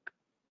want to make.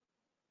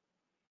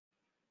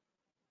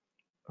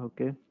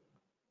 Okay.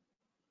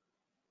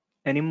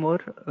 Any more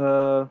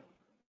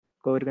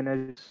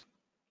co-organizers?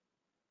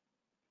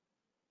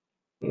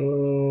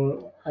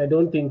 I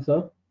don't think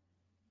so.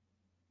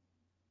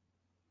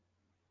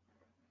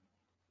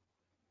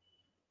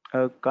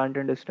 Can't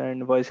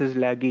understand. Voice is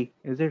laggy,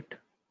 is it?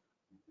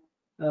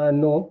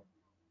 No,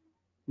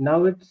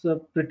 now it's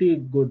pretty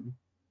good.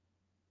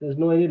 There's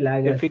no any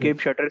lag If as we keep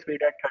such. shutter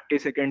speed at 30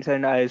 seconds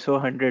and ISO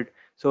 100,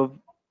 so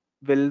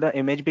will the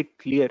image be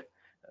clear?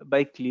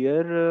 By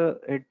clear,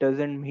 it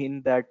doesn't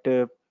mean that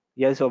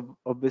yes,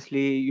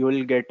 obviously you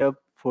will get a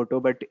photo,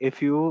 but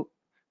if you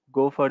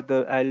go for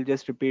the, I'll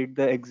just repeat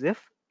the exif.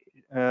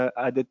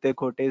 Aditya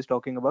Khote is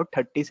talking about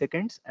 30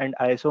 seconds and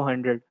ISO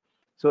 100.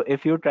 So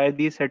if you try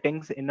these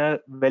settings in a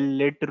well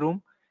lit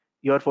room,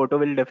 your photo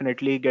will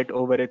definitely get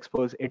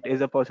overexposed. It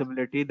is a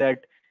possibility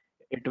that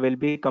it will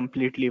be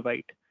completely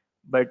white.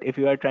 But if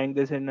you are trying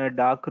this in a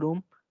dark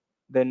room,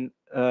 then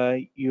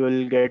you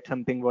will get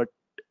something what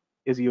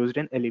is used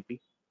in LEP.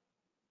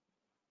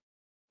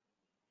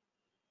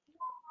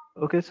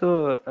 Okay,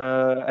 so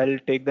I'll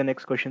take the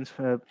next questions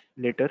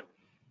later.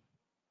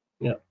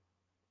 Yeah.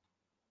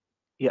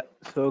 Yeah,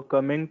 so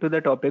coming to the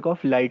topic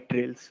of light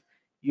trails,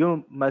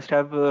 you must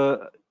have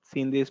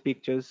seen these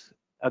pictures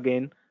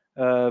again.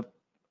 Uh,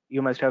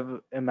 you must have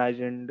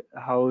imagined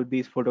how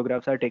these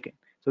photographs are taken.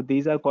 So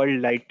these are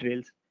called light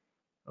trails.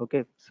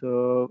 Okay,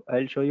 so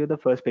I'll show you the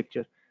first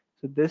picture.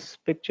 So this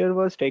picture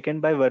was taken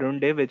by Varun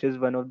De, which is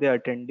one of the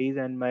attendees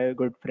and my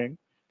good friend.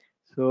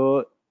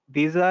 So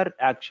these are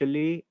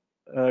actually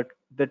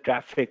the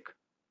traffic,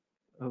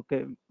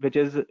 okay, which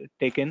is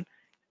taken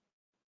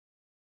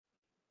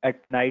at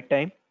night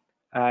time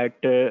at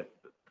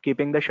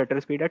keeping the shutter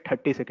speed at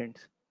 30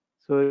 seconds.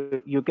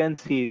 So you can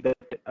see that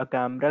a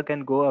camera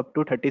can go up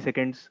to 30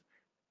 seconds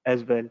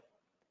as well.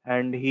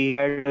 And he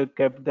had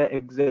kept the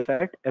EXIF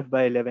at f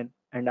by 11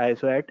 and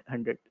ISO at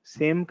 100.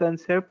 Same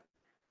concept,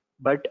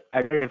 but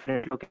at a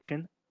different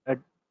location,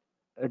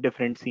 a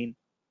different scene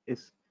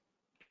is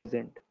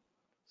present.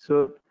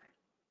 So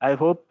I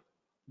hope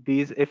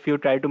these, if you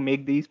try to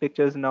make these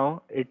pictures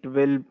now, it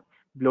will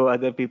blow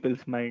other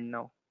people's mind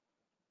now.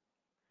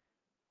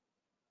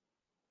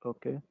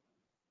 Okay.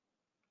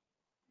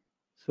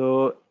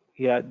 So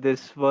yeah,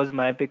 this was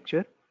my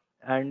picture,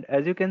 and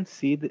as you can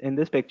see in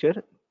this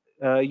picture,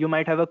 you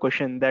might have a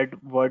question that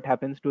what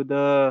happens to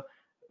the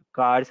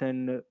cars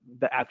and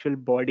the actual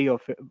body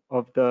of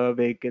the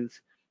vehicles.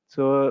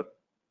 So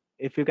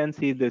if you can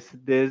see this,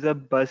 there's a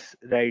bus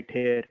right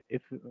here.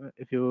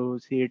 If you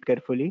see it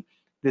carefully,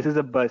 this is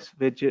a bus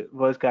which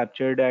was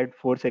captured at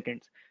 4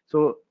 seconds.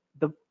 So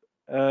the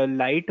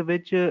light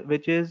which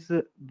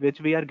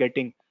we are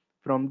getting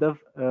from the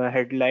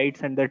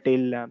headlights and the tail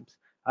lamps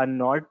are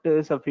not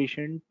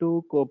sufficient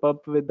to cope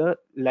up with the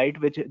light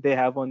which they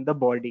have on the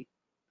body.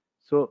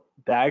 So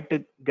that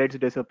gets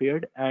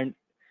disappeared, and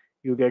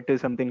you get to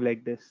something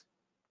like this.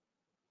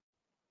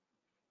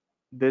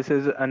 This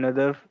is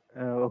another.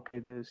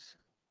 Okay, this.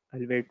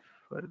 I'll wait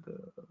for the.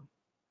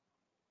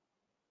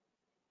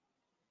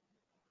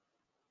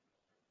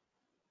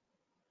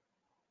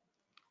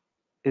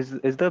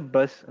 Is the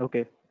bus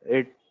okay?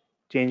 It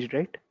changed,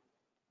 right?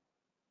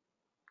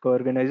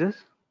 Co-organizers.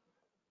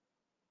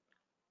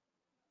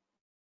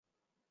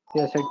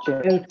 Yes, it You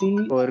changed. can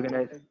see.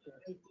 Co-organize.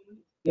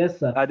 Yes,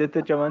 sir.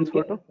 Aditya You Chavan's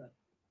can. photo.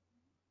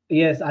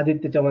 Yes,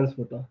 Aditya Chavan's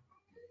photo.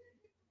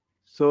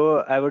 So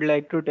I would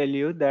like to tell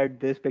you that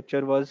this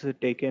picture was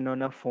taken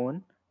on a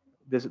phone.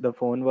 The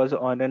phone was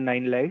on a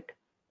 9 light,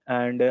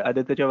 and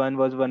Aditya Chavan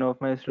was one of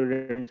my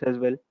students as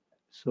well.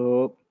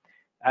 So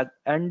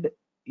and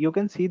you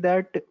can see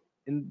that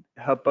in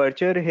her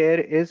aperture here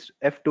is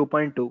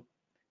f2.2,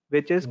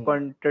 which is Hmm.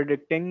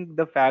 contradicting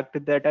the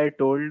fact that I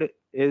told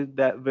is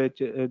that which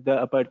the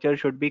aperture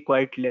should be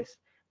quite less.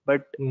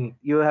 But Hmm.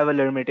 you have a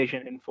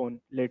limitation in phone.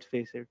 Let's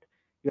face it.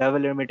 You have a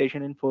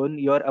limitation in phone.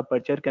 Your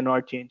aperture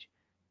cannot change.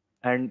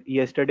 And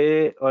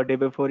yesterday or day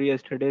before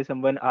yesterday,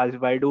 someone asked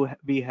why do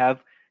we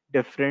have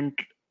different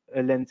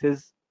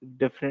lenses,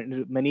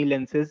 different many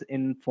lenses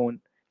in phone.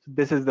 So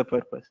this is the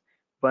purpose.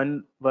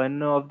 One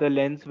of the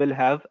lens will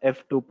have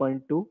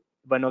f2.2,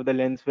 one of the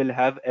lens will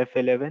have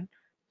f11,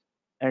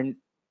 and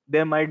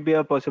there might be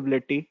a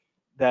possibility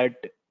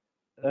that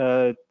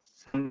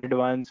some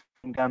advanced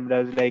phone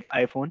cameras like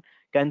iPhone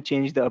can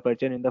change the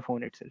aperture in the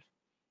phone itself.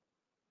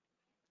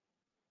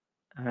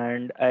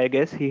 And I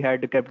guess he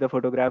had kept the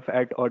photograph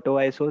at auto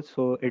ISO,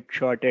 so it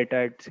shot it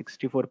at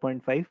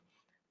 64.5.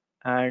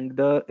 And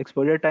the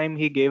exposure time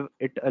he gave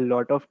it a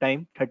lot of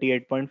time,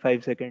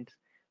 38.5 seconds.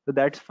 So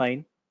that's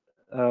fine.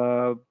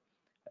 Uh,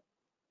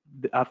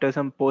 After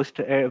some post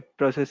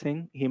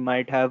processing, he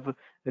might have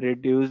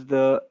reduced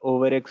the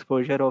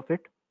overexposure of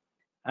it.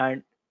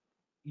 And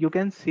you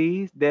can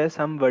see there's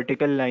some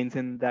vertical lines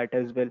in that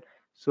as well.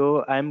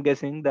 So I'm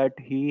guessing that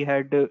he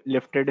had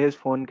lifted his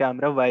phone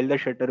camera while the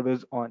shutter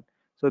was on.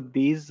 So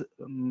these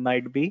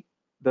might be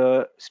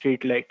the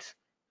street lights.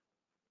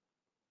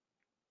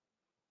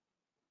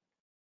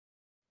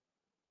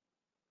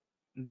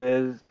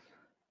 There's,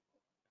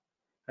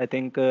 I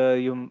think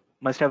you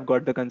must have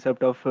got the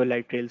concept of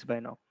light trails by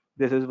now.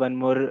 This is one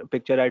more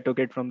picture I took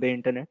it from the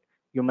internet.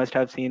 You must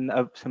have seen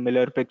a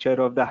similar picture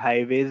of the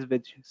highways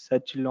with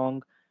such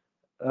long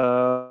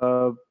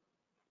uh,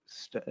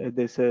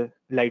 this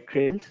light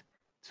trails.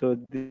 So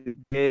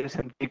they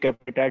simply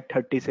kept it at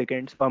 30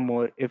 seconds or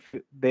more if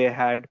they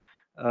had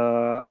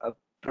a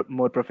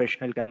more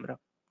professional camera.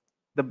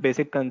 The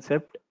basic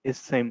concept is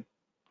same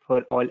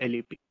for all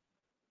LEP.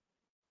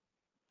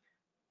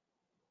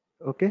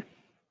 Okay,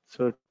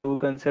 so two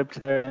concepts.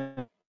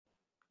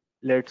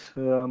 Let's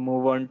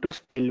move on to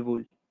steel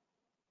wool.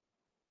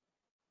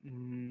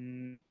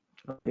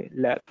 Okay,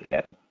 lag.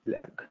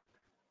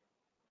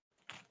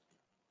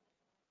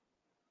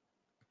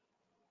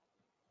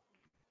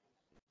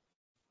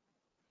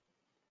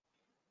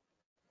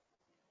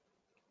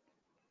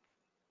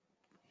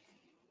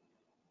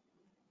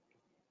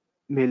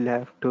 We'll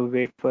have to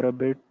wait for a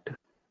bit.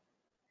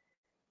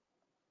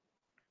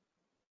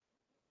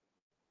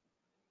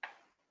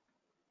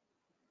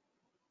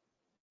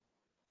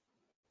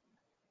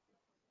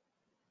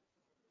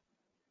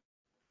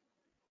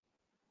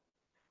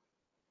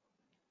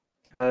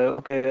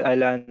 Okay,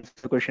 I'll answer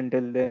the question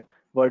till then.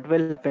 What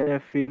will happen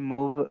if we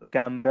move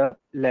camera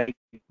like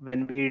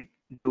when we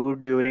do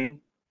during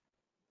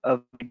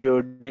a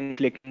video during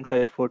clicking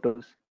such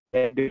photos,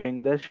 like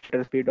during the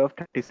shutter speed of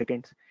 30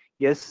 seconds?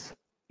 Yes,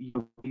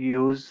 you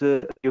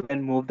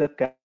can move the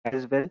camera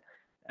as well,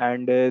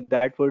 and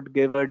that would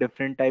give a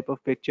different type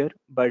of picture.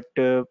 But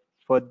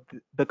for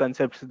the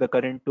concepts, the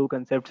current two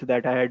concepts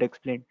that I had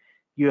explained,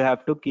 you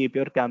have to keep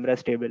your camera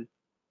stable,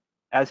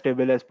 as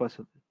stable as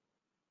possible.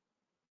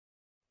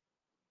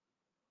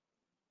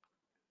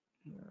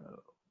 Uh,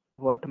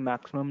 what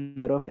maximum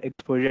number of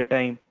exposure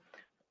time?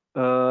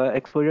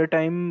 Exposure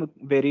time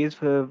varies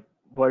for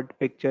what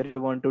picture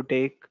you want to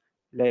take.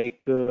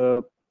 Like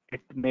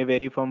it may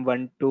vary from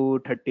 1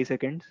 to 30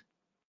 seconds.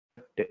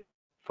 But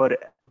for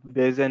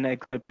there's an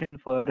exception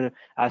for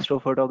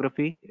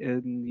astrophotography.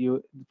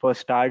 You for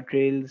star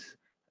trails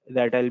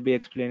that I'll be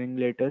explaining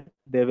later.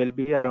 There will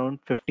be around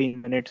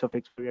 15 minutes of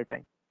exposure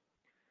time.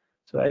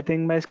 So I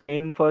think my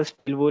screen for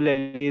Steel Wool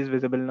LED is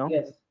visible now.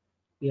 Yes,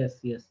 yes,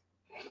 yes.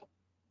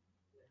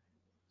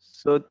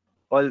 So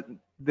all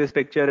this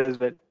picture as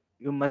well.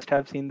 You must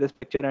have seen this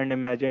picture and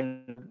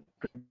imagined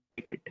to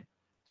take it.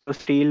 So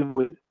steel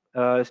wool.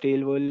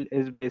 Steel wool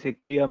is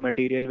basically a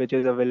material which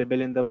is available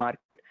in the market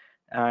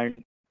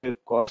and it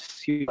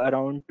costs you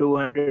around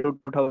 200 to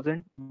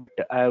 2000.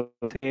 But I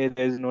would say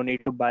there's no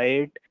need to buy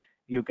it.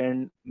 You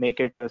can make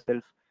it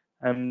yourself.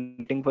 I'm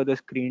waiting for the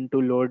screen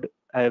to load.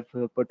 I've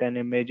put an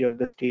image of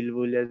the steel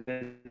wool as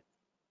well.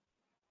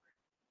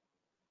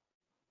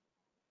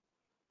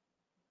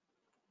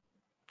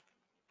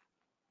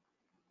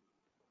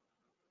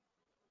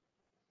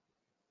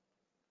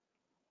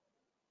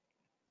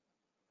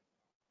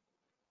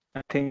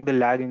 I think the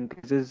lag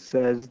increases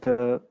as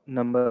the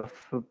number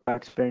of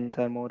participants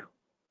are more.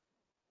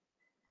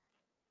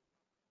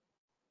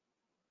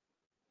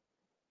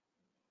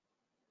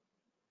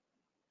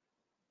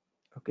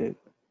 Okay,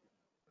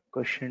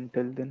 question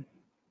till then.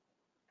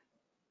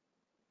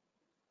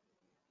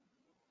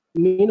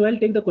 Meanwhile,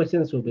 take the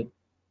questions, Shobhit.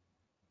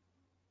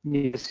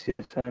 Yes,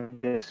 I'm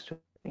just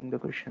writing the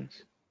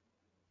questions.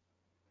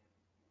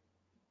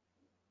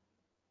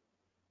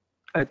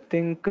 I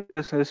think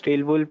this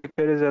steel wool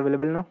picture is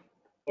available now.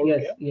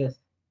 Yes, yes.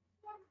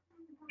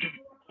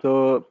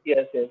 So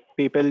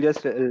people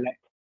just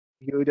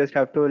you just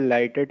have to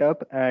light it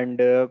up and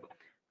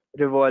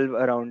revolve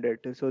around it.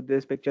 So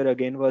this picture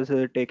again was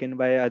taken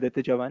by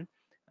Aditya Chavan,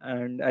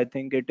 and I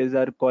think it is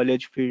our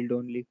college field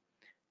only.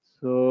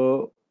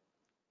 So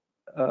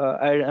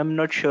I'm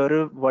not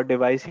sure what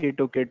device he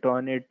took it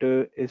on. It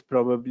is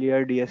probably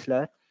a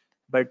DSLR,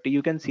 but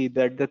you can see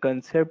that the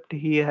concept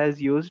he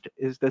has used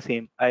is the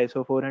same: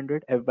 ISO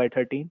 400 f by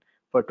 13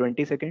 for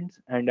 20 seconds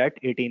and at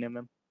 18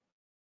 mm.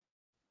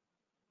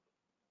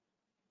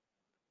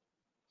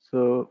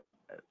 So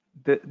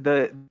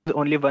there's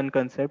only one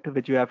concept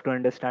which you have to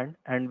understand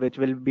and which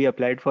will be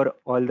applied for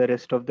all the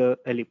rest of the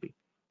LEP.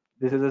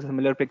 This is a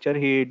similar picture.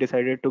 He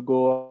decided to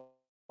go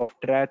off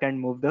track and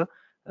move the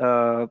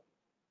uh,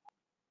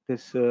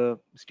 this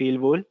steel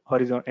wool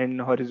in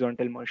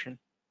horizontal motion.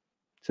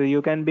 So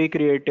you can be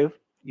creative.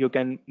 You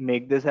can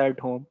make this at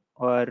home,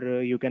 or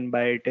you can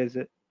buy it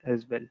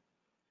as well.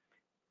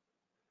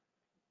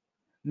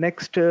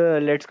 Next,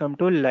 let's come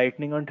to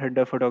lightning on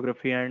thunder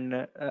photography.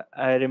 And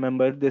I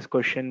remember this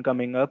question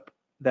coming up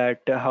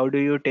that how do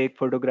you take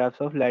photographs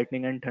of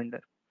lightning and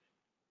thunder?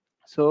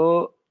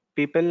 So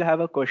people have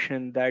a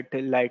question that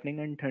lightning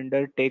and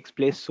thunder takes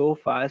place so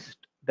fast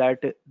that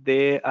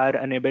they are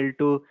unable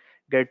to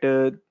get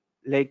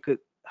like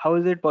how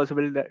is it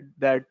possible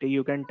that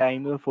you can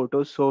time your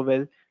photos so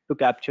well to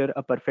capture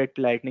a perfect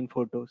lightning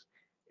photos?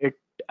 It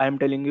I'm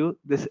telling you,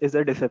 this is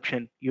a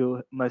deception.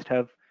 You must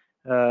have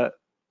uh,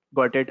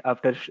 got it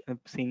after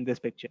seeing this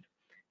picture.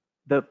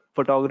 The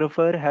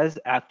photographer has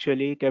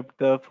actually kept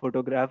the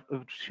photograph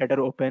shutter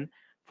open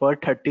for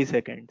 30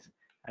 seconds,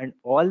 and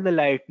all the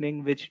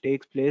lightning which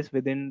takes place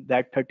within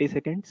that 30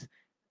 seconds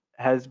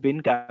has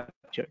been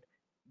captured.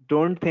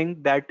 Don't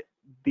think that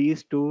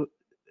these two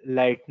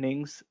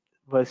lightnings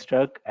were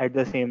struck at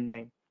the same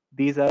time.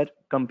 These are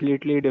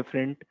completely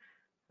different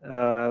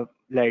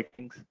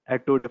lightnings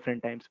at two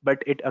different times,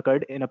 but it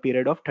occurred in a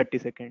period of 30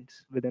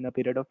 seconds, within a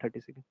period of 30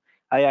 seconds.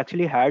 I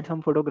actually had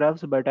some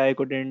photographs, but I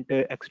couldn't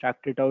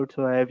extract it out,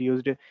 so I have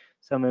used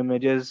some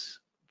images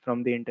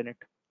from the internet.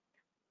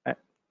 Uh,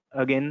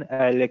 Again,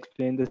 I'll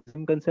explain the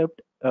same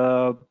concept.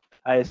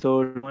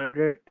 ISO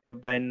 200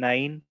 by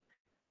 9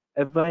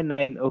 F by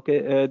 9.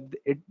 Okay,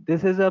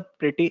 this is a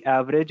pretty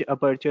average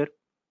aperture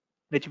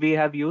which we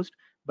have used,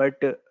 but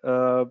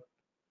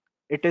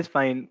it is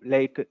fine.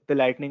 Like the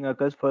lightning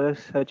occurs for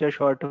such a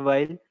short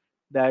while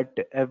that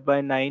F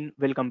by 9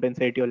 will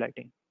compensate your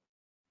lighting.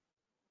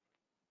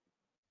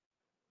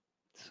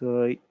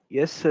 So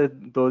yes,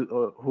 those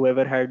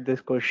whoever had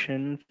this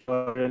question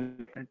for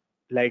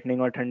lightning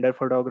or thunder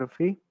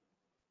photography,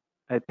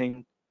 I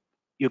think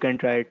you can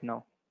try it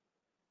now.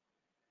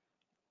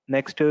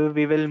 Next,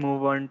 we will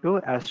move on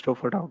to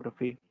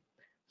astrophotography.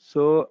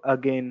 So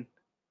again,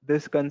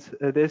 this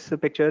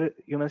picture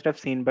you must have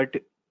seen, but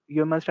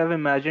you must have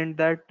imagined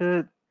that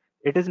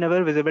it is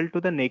never visible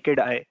to the naked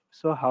eye.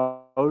 So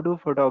how do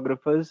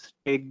photographers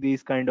take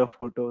these kind of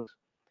photos?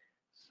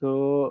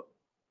 So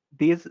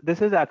this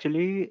is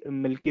actually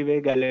Milky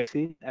Way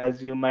galaxy,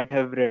 as you might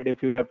have read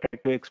if you have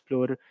tried to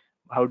explore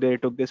how they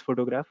took this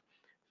photograph.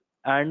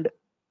 And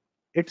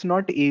it's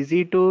not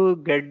easy to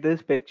get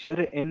this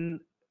picture in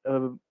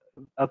uh,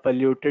 a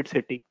polluted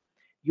city.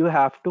 You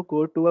have to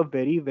go to a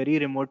very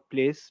remote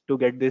place to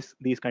get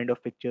these kind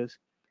of pictures.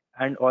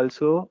 And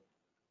also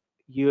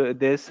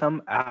there's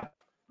some app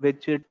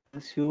which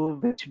tells you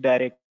which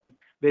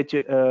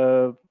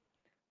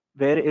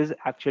where is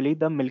actually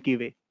the Milky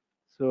Way.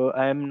 So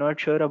I am not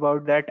sure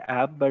about that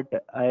app, but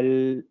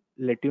I'll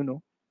let you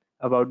know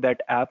about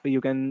that app.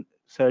 You can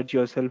search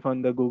yourself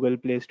on the Google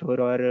Play Store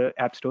or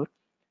App Store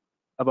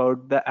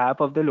about the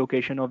app of the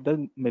location of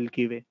the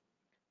Milky Way.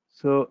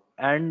 So,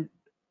 and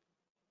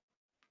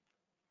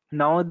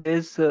now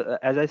there's,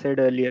 as I said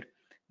earlier,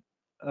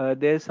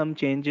 there's some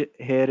change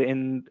here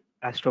in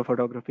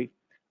astrophotography.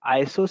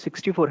 ISO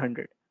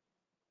 6400.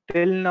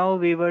 Till now,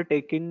 we were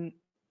taking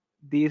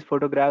these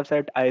photographs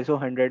at ISO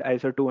 100,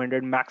 ISO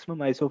 200, maximum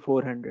ISO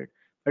 400.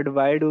 But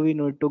why do we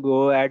need to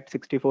go at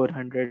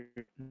 6400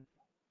 now?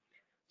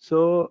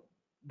 So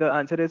the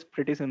answer is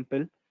pretty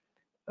simple.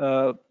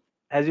 uh,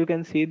 as you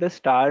can see, the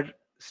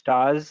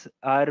stars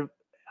are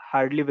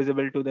hardly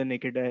visible to the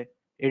naked eye.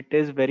 It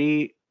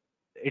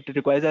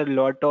requires a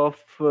lot of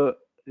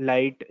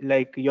light.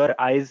 Like your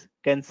eyes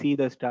can see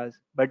the stars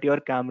but your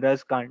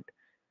cameras can't.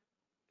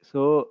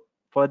 So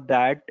for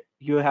that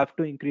you have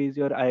to increase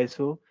your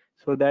ISO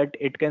so that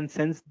it can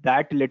sense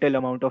that little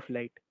amount of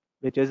light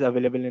which is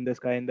available in the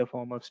sky in the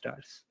form of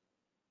stars.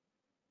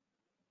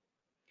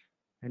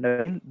 And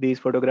again, these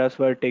photographs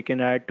were taken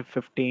at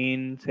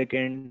 15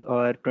 seconds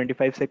or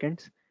 25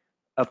 seconds.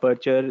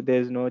 Aperture,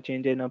 there's no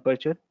change in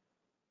aperture.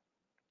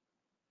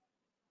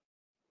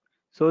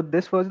 So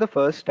this was the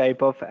first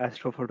type of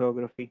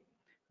astrophotography.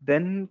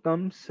 Then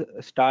comes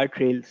star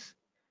trails.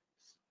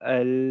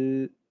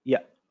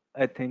 Yeah,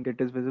 I think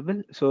it is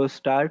visible. So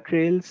star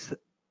trails,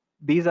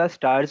 these are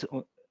stars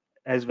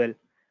as well.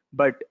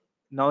 But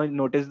now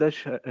notice the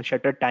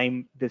shutter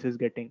time this is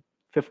getting,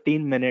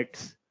 15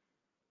 minutes.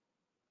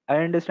 I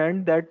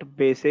understand that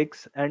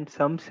basics and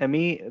some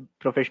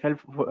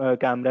semi-professional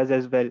cameras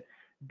as well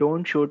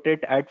don't shoot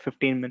it at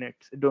 15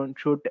 minutes, don't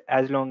shoot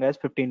as long as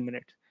 15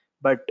 minutes.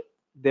 But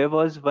there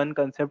was one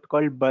concept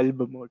called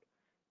bulb mode.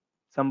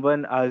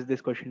 Someone asked this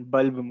question,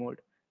 bulb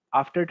mode.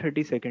 After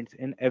 30 seconds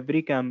in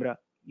every camera,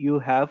 you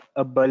have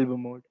a bulb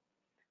mode.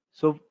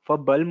 So for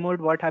bulb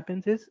mode, what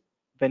happens is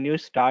when you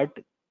start,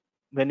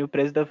 when you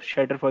press the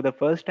shutter for the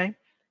first time,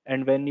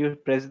 and when you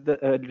press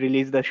the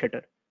release the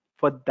shutter,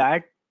 for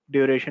that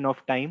duration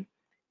of time,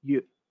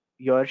 you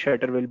your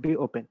shutter will be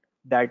open.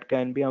 That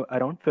can be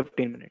around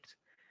 15 minutes.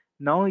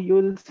 Now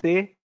you'll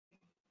say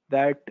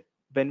that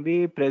when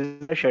we press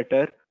the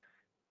shutter,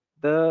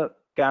 the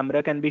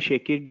camera can be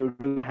shaky due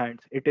to your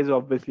hands. It is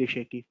obviously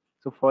shaky.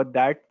 So for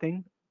that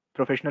thing,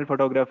 professional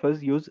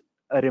photographers use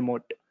a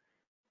remote.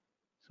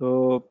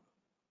 So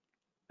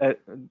uh,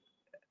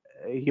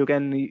 you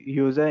can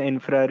use an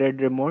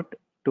infrared remote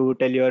to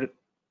tell your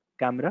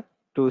camera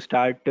to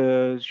start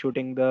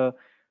shooting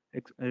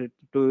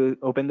to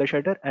open the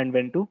shutter and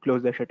when to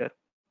close the shutter,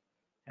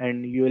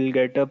 and you will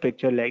get a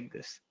picture like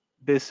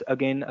this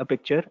again, a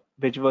picture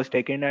which was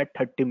taken at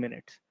 30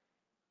 minutes.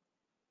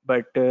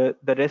 But the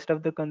rest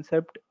of the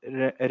concept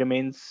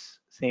remains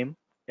same,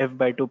 f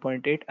by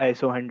 2.8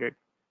 ISO 100.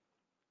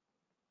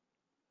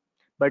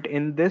 But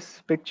in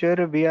this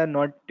picture we are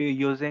not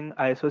using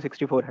ISO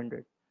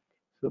 6400.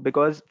 So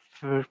because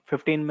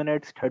 15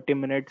 minutes, 30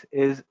 minutes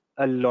is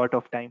a lot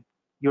of time.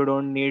 You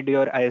don't need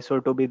your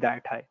ISO to be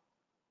that high.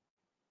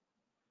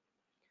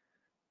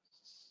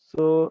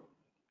 So,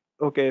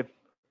 okay,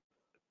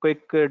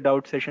 quick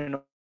doubt session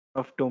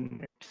of 2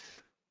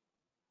 minutes.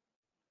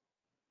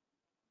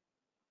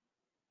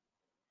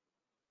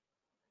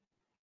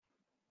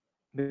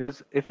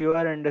 Because if you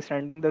are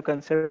understanding the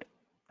concept,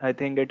 I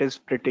think it is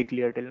pretty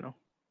clear till now.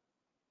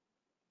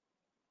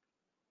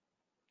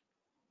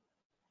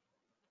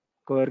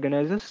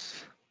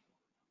 Co-organizers,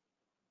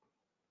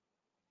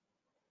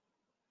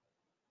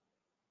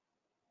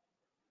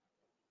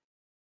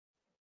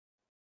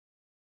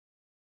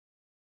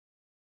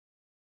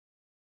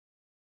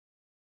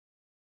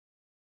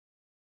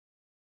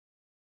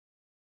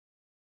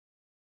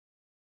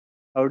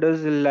 how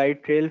does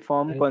light trail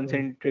form I think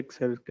concentric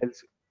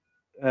circles?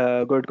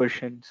 Good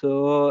question.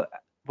 So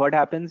what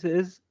happens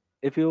is,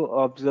 if you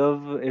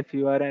observe, if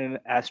you are an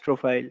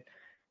astrophile,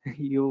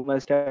 you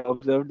must have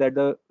observed that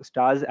the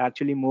stars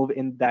actually move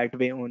in that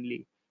way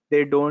only.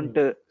 They don't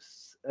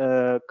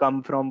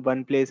come from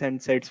one place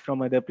and sets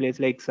from other place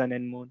like sun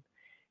and moon.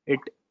 It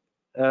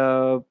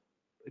uh,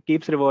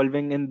 keeps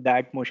revolving in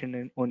that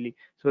motion only.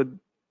 So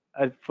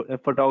a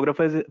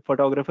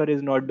photographer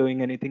is not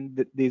doing anything.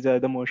 These are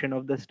the motion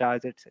of the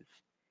stars itself.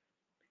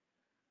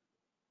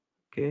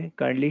 Okay,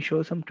 kindly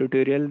show some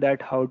tutorial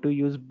that how to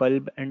use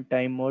bulb and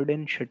time mode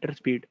in shutter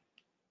speed.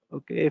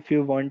 Okay, if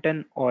you want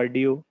an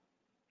audio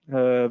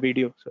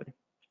video, sorry,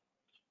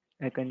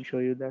 I can show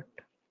you that.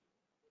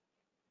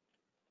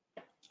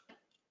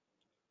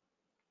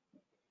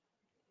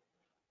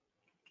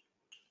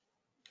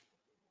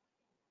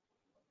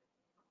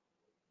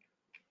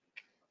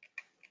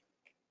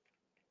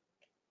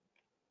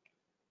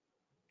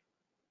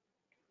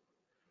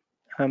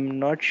 I'm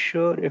not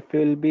sure if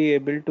you'll be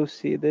able to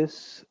see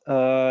this.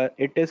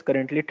 It is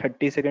currently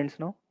 30 seconds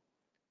now.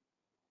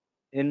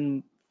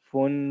 In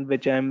phone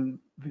which I'm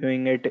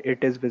viewing it,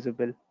 it is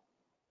visible.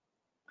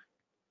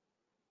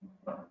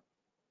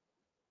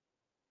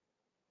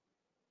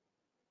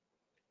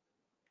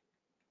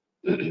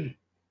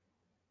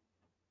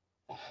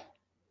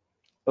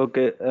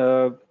 Okay,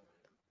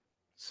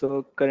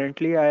 so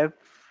currently I have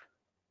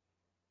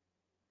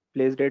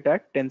placed it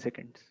at 10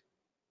 seconds.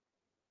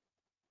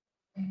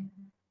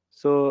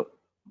 So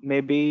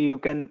maybe you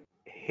can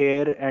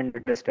hear and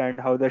understand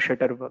how the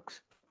shutter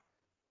works.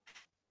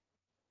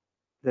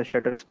 The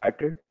shutter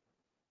started.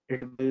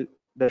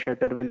 The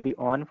shutter will be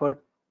on for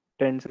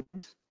 10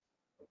 seconds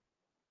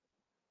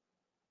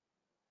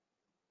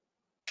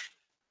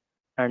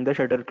and the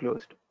shutter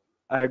closed.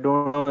 I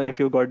don't know if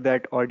you got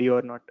that audio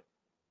or not.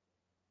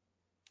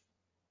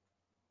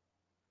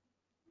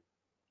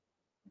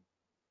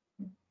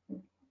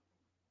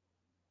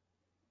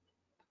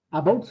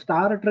 About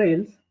star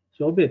trails,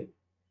 Shobhit,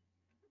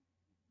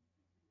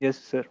 Yes,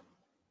 sir.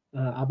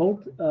 about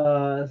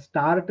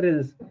star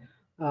trails,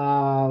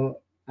 uh,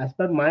 as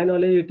per my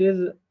knowledge, it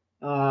is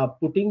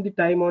putting the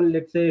time on,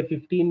 let's say,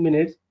 15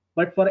 minutes,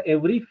 but for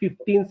every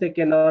 15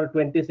 second or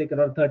 20 second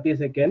or 30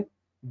 second,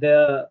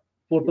 the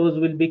photos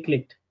will be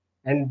clicked.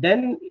 And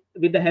then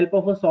with the help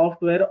of a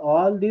software,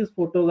 all these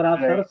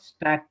photographs Right. are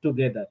stacked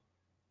together.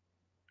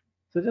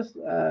 So just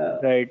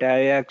Right.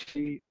 I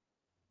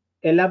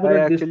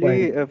elaborate this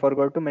point. actually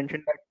forgot to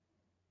mention that.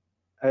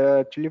 I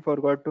actually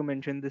forgot to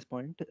mention this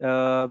point.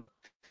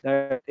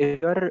 That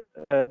if your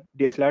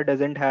DSLR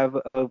doesn't have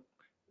a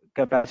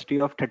capacity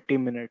of 30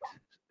 minutes,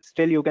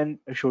 still you can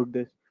shoot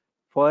this.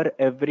 For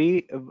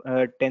every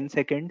 10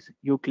 seconds,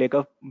 you click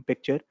a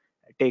picture,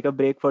 take a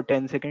break for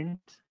 10 seconds,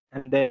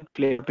 and then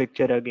click a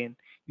picture again.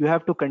 You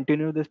have to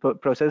continue this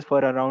process for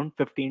around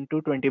 15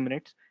 to 20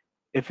 minutes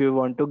if you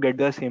want to get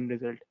the same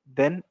result.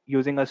 Then,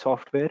 using a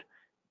software,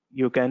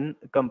 you can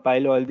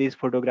compile all these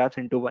photographs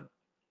into one.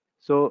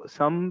 So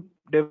some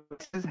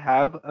devices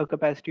have a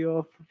capacity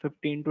of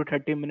 15 to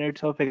 30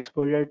 minutes of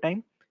exposure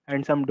time,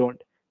 and some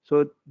don't.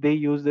 So they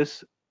use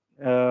this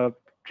uh,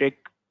 trick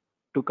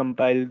to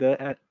compile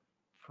the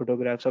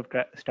photographs of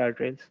star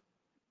trails.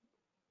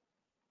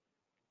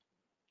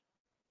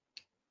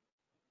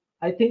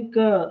 I think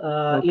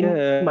in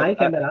Okay. my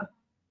camera,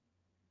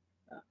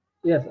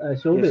 yes,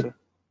 Yes, Shobhit, sir.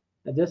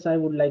 just I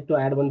would like to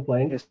add one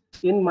point. Yes.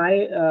 In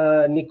my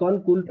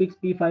Nikon Coolpix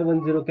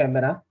P510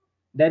 camera,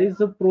 there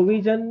is a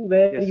provision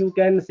where Yes. you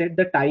can set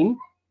the time,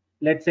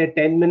 let's say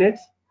 10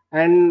 minutes,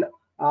 and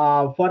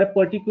for a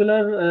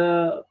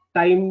particular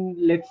time,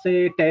 let's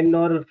say 10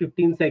 or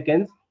 15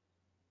 seconds,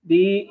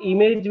 the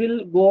image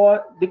will go on,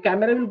 the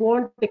camera will go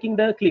on taking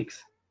the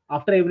clicks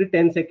after every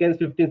 10 seconds,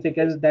 15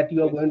 seconds Yes. that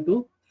you are going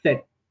to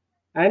set.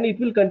 And it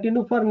will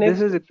continue for This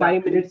next is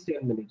 5 exactly minutes,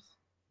 10 minutes.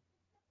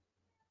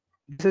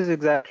 this is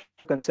exactly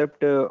the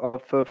concept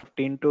of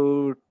 15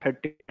 to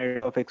 30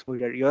 minutes of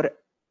exposure. Your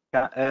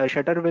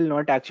shutter will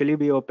not actually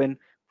be open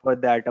for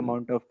that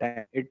amount of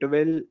time. It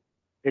will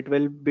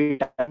be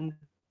timed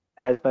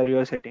as per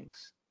your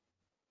settings.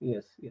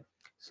 Yes, yes.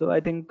 So I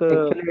think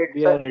Actually,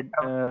 we it's are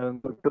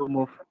good to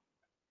move.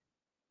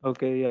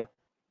 Okay, yeah.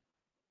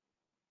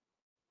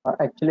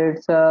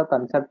 a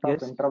concept of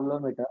Yes.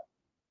 intervalometer.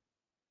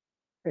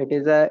 It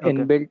is a Okay.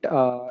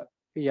 inbuilt,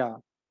 yeah.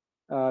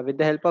 With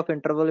the help of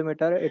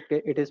intervalometer,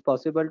 it is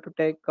possible to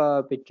take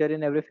a picture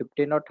in every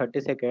 15 or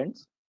 30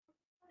 seconds,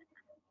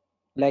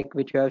 like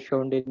which you have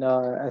shown in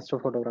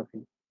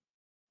astrophotography.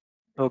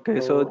 Okay.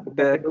 So So it can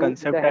be that do with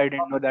the concept I help didn't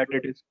of know that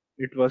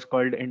it was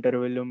called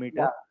intervalometer,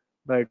 yeah,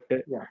 but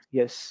yeah.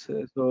 yes.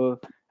 So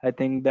I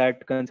think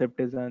that concept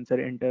is the answer,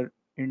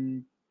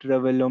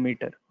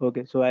 intervalometer.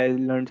 Okay. So I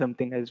learned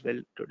something as well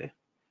today.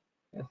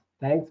 Yes.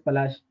 Thanks,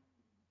 Palash.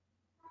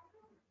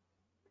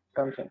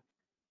 Comes in.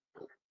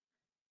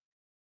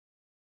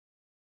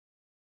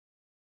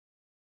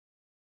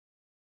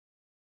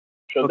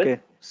 Okay.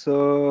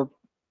 So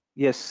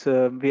yes,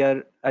 we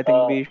are. I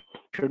think we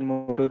should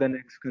move to the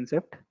next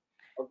concept.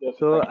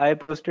 So I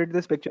posted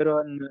this picture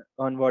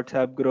on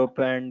WhatsApp group,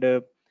 and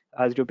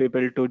asked you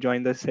people to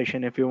join the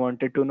session if you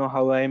wanted to know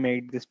how I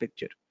made this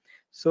picture.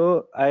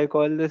 So I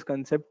call this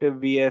concept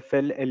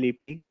VFL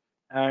LEP,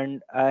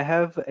 and I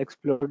have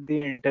explored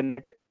the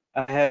internet.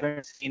 I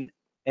haven't seen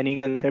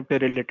any concept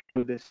related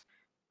to this.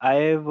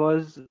 I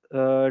was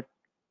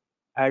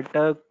at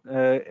a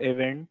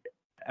event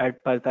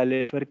at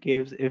Partaleshwar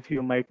Caves, if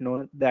you might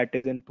know, that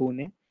is in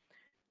Pune.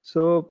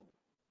 So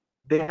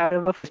they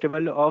have a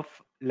festival of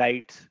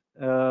lights,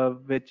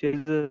 which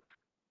is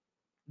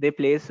they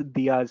place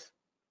diyas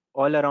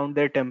all around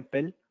their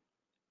temple.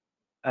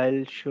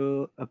 I'll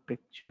show a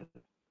picture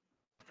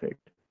of it,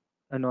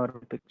 a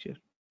normal picture.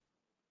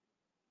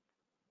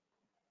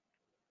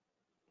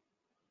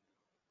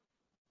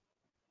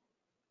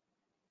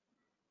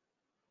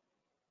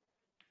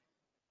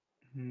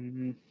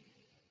 Hmm,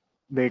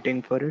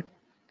 waiting for it.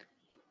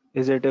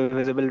 Is it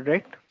visible,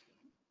 right?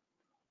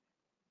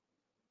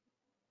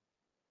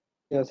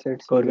 Yes, it's visible.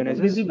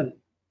 Co-organizers? Visible.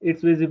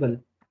 It's visible.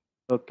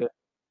 Okay.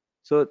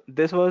 So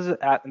this was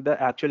the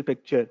actual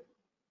picture.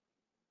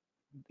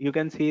 You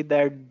can see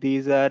that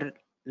these are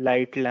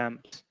light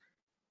lamps,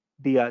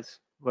 diyas,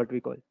 what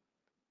we call.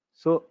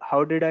 So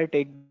how did I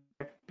take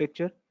that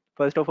picture?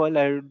 First of all,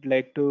 I would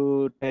like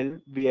to tell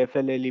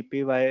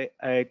VFLLEP why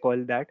I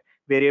call that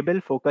variable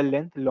focal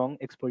length long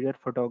exposure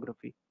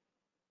photography.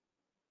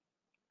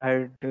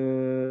 I'd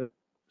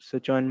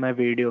switch on my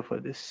video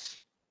for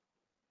this.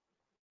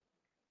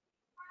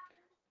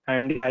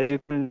 And as you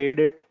can read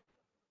it,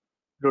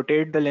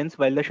 rotate the lens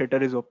while the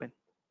shutter is open.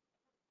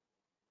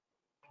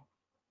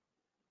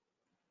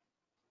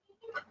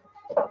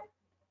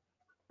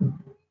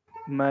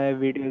 My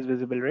video is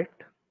visible, right?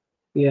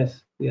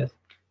 Yes, yes.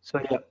 So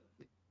yeah,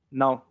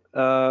 now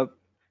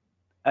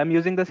I'm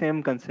using the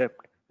same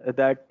concept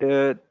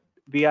that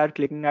we are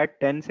clicking at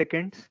 10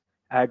 seconds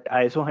at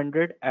ISO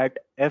 100 at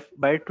f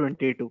by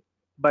 22.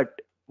 But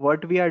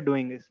what we are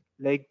doing is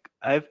like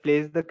I've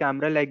placed the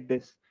camera like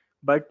this,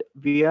 but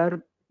we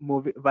are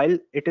moving while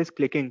it is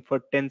clicking for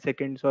 10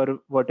 seconds or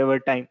whatever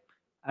time.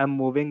 I'm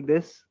moving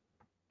this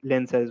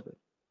lens as well.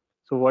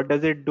 So what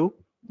does it do?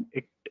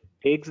 It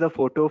takes the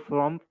photo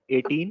from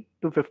 18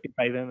 to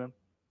 55 mm.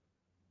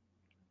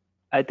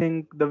 I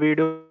think the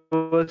video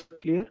was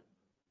clear.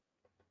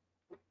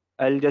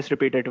 I'll just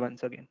repeat it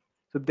once again.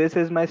 So this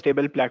is my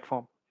stable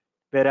platform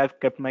where I've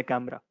kept my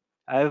camera.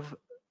 I've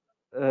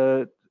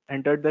uh,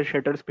 entered the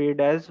shutter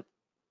speed as,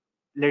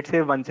 let's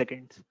say, 1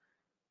 second,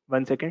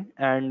 1 second,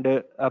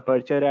 and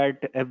aperture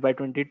at f by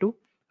 22,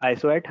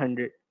 ISO at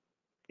 100.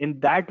 In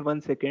that 1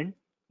 second,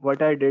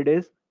 what I did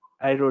is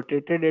I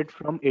rotated it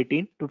from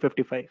 18 to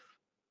 55.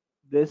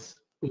 This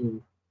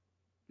Mm.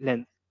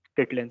 lens,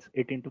 kit lens,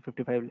 18 to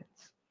 55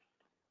 lens.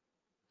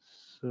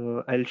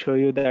 So I'll show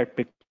you that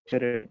picture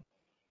again.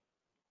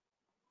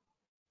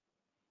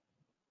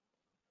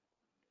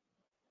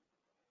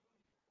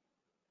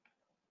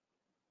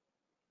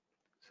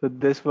 So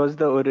this was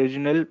the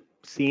original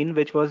scene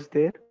which was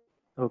there.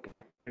 Okay,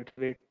 let's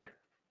wait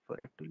for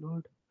it to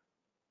load.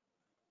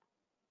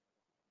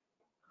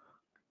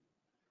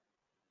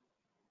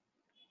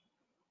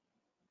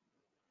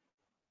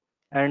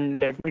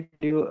 And let me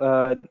tell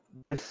you,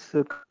 this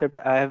concept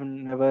I have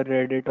never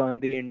read it on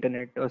the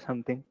internet or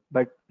something,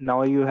 but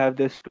now you have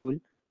this tool.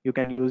 You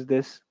can use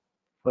this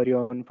for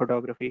your own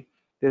photography.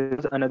 This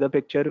was another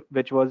picture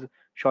which was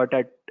shot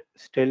at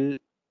still.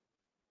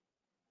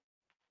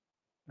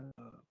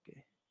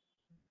 Okay.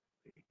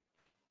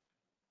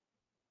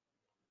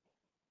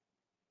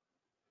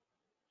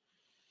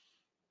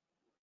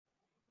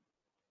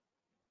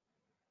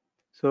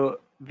 So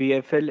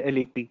VFL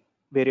LEP,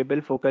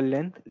 variable focal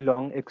length,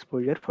 long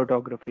exposure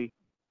photography.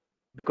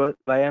 Because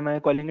why am I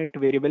calling it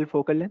variable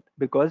focal length?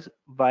 Because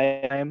while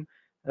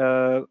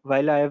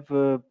I have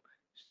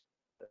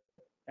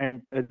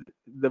and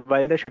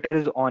while the shutter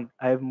is on,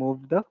 I have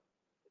moved the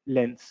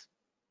lens.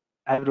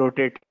 I have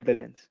rotated the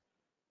lens.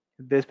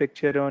 This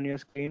picture on your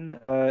screen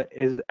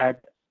is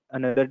at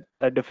another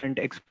a different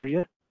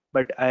exposure,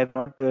 but I have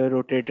not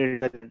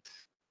rotated the lens.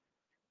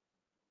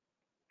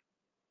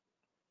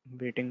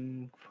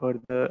 Waiting for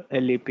the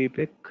LEP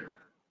pic.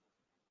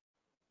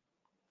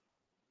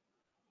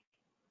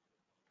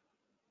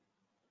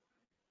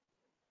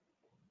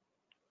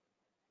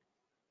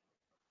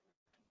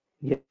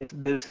 Yes,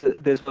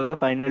 this was the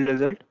final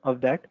result of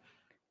that.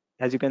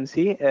 As you can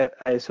see,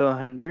 ISO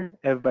 100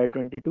 f by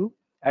 22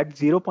 at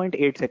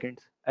 0.8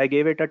 seconds. I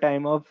gave it a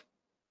time of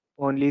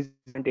only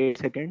 0.8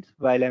 seconds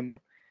while I'm.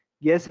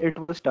 Yes, it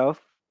was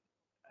tough.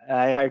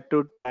 I had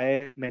to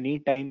try many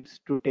times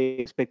to take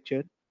this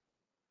picture.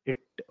 It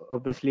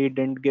obviously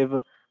didn't give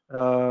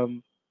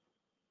the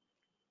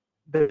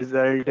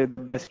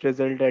best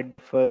result at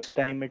the first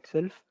time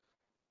itself.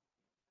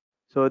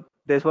 So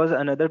this was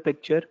another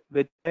picture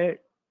which I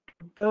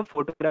took the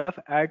photograph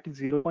at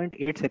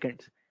 0.8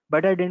 seconds,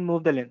 but I didn't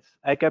move the lens.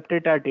 I kept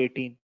it at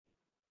 18.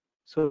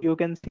 So you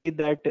can see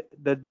that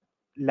the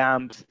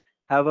lamps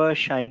have a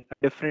shine, a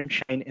different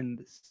shine in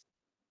this,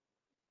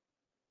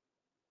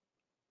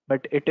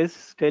 but it is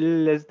still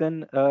less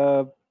than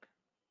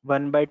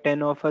 1 by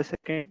 10 of a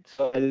second.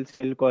 So I'll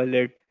still call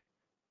it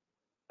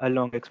a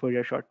long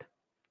exposure shot.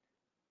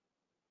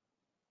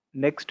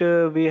 Next,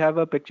 we have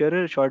a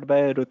picture shot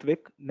by Rutvik.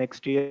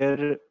 Next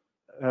year,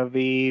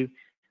 we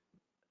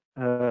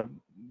uh,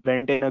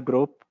 went in a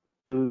group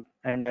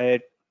and I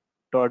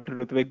taught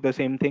Rutvik the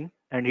same thing,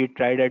 and he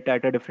tried it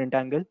at a different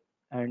angle,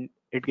 and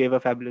it gave a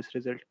fabulous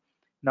result.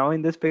 Now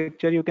in this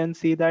picture, you can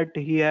see that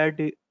he had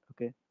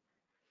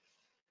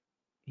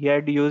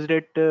used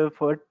it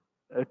for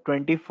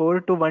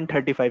 24 to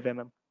 135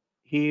 mm.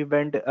 He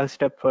went a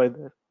step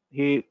further.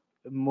 He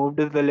moved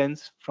the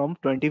lens from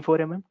 24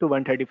 mm to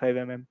 135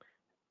 mm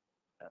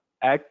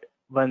at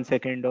 1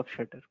 second of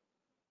shutter.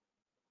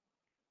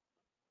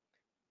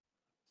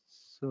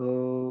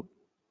 So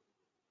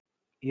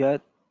yeah,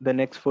 the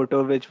next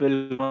photo which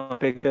will come on the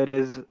picture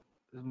is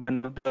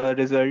one of the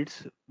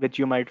results which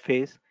you might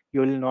face. You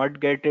will not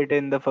get it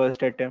in the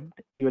first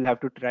attempt. You will have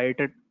to try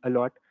it a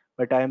lot,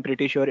 but I am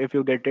pretty sure if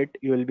you get it,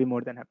 you will be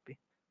more than happy.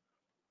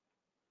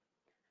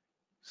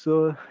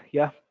 So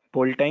yeah,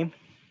 poll time.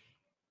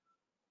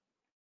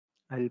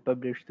 I'll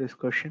publish this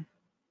question.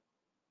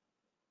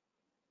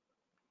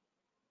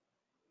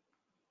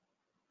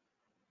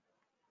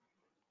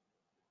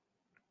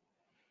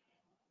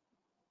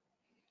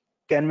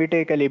 Can we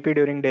take LEP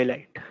during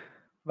daylight?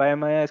 Why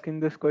am I asking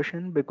this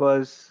question?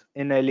 Because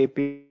in LEP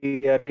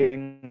we are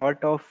giving a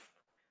lot of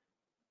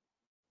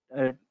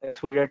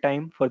exposure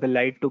time for the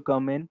light to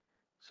come in.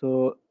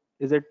 So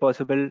is it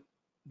possible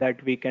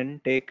that we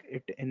can take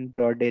it in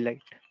broad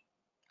daylight?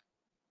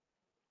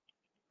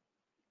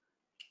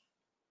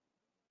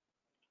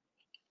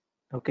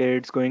 Okay,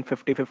 it's going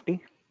 50-50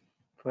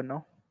 for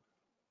now.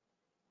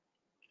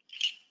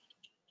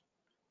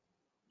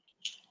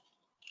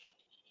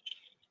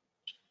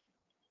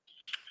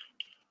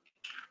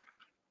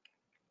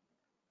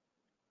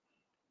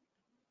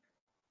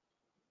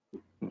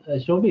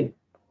 Shobhit,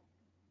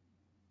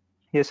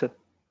 Yes, sir.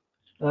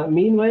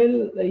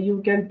 meanwhile,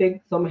 you can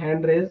take some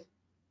hand raise.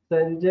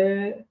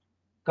 Sanjay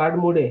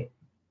Kadmude.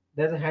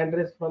 There's a hand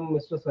raise from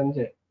Mr.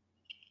 Sanjay.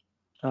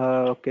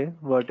 Okay,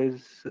 what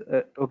is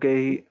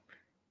okay?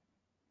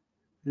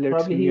 Let's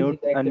Probably he is mute,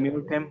 inactive.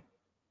 unmute him.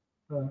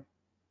 Uh,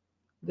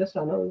 just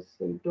announce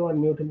him to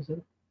unmute himself.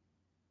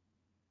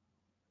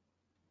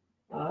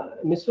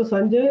 Mr.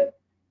 Sanjay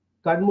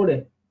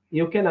Kadmude,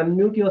 you can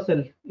unmute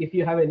yourself if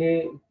you have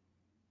any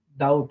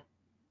doubt.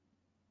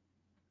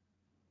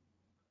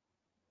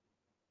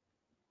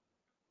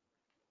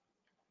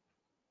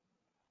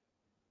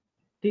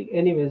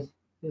 Anyways,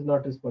 he's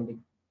not responding.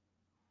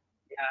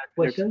 Yeah,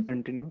 let's Questions?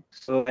 continue.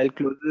 So I'll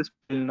close this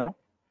poll now,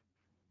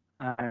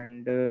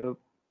 and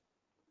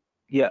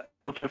yeah,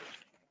 so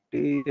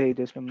 50. Hey,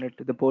 just a minute.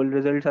 The poll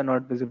results are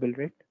not visible,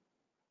 right?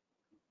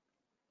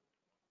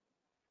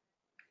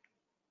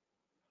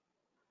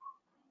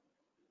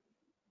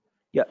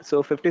 Yeah,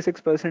 so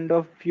 56%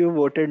 of you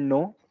voted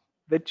no,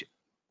 which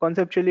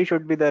conceptually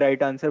should be the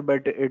right answer,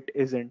 but it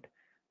isn't.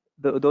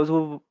 Those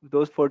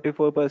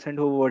 44%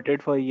 who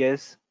voted for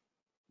yes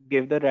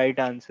give the right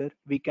answer.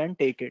 We can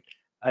take it.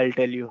 I'll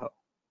tell you how.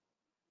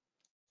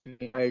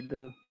 Let me hide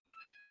the.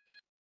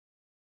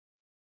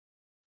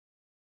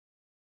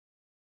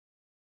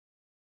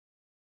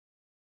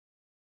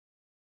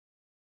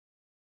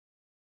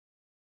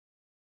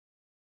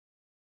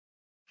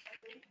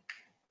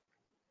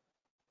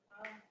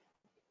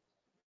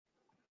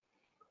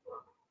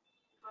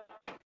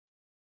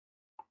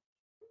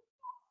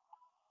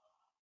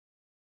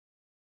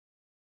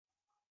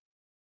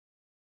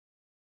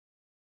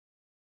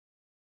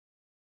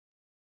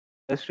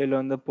 We are still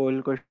on the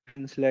poll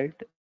question slide.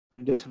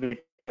 I'm just waiting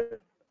here.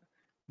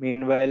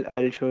 Meanwhile,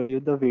 I'll show you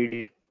the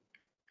video.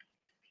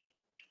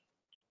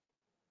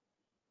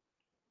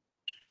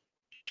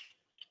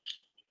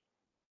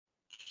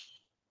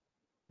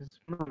 Is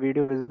my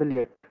video visible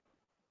yet?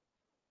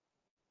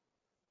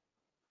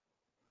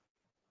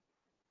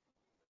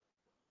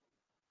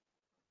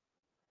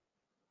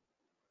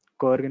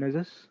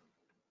 Co-organizers?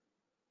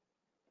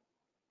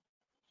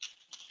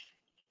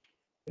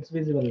 It's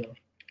visible now.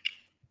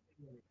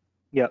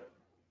 Yeah.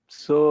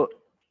 So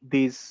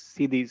these.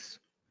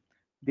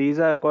 These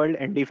are called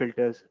ND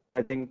filters.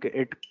 I think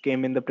it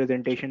came in the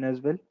presentation as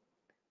well.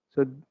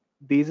 So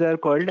these are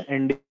called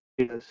ND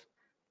filters.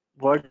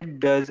 What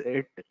it does,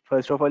 it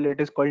first of all, it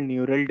is called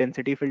neural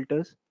density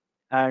filters.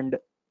 And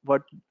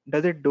what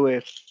does it do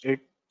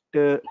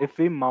if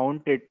we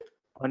mount it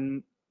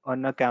on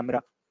on a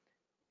camera?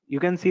 You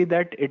can see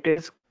that it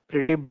is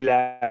pretty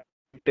black.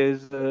 It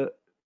is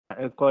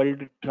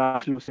called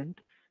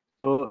translucent.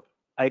 So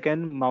I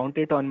can mount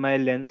it on my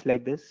lens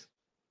like this,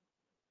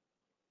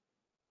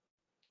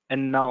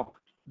 and now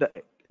the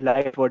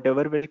light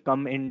whatever will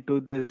come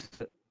into this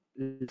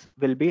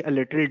will be a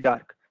little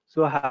dark.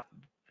 So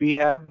we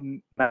have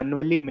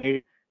manually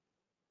made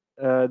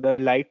the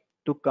light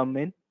to come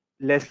in,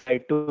 less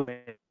light to come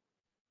in.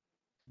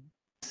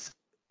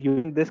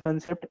 Using this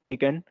concept we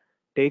can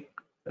take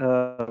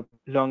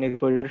long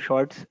exposure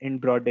shots in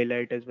broad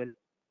daylight as well.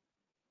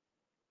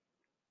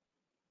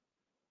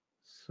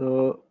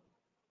 So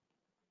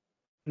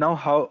now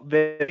how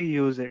where we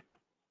use it,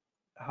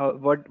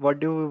 what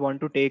do we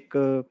want to take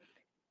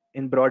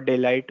in broad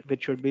daylight,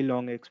 which should be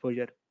long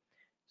exposure.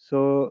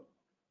 So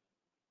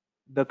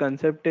the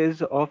concept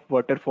is of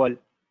waterfall.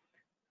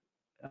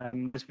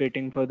 I'm just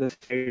waiting for the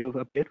slide to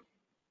appear.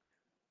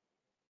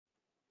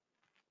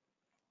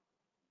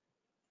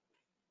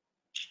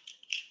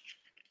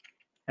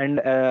 And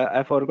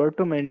I forgot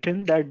to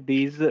mention that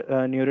these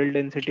neural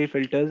density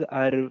filters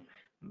are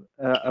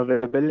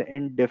available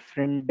in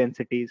different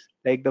densities.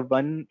 Like the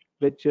one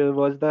which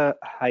was the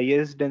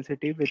highest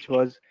density, which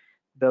was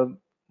the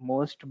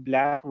most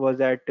black, was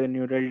at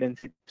neural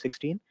density of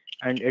 16,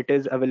 and it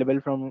is available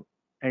from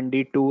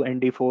ND2,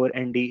 ND4,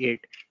 ND8.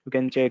 You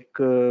can check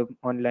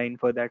online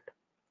for that.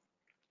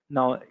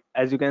 Now,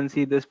 as you can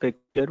see this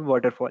picture,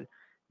 waterfall.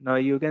 Now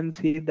you can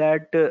see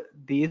that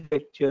these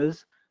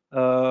pictures,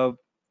 uh,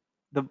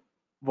 the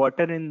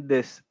water in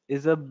this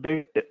is a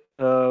bit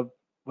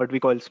what we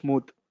call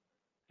smooth,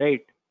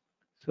 right?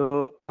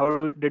 So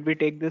did we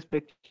take this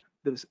picture?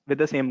 This with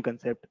the same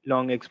concept,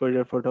 long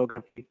exposure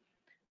photography.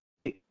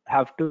 We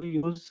have to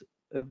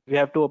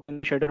open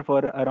the shutter for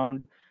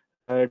around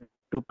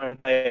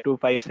 2.5 to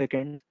 5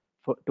 seconds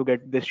to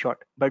get this shot.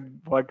 But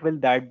what will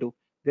that do?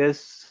 There's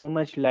so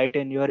much light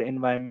in your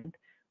environment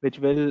which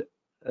will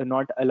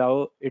not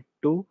allow it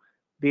to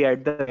be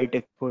at the right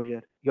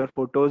exposure. Your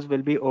photos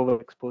will be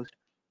overexposed.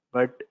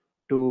 But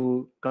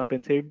to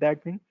compensate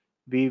that thing,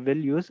 we will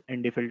use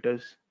ND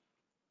filters.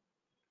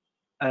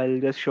 I'll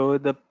just show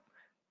the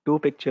two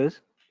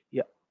pictures.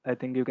 Yeah, I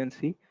think you can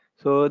see.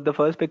 So the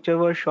first picture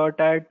was shot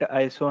at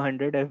ISO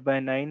 100 f by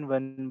 9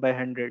 1 by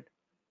 100.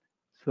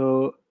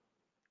 So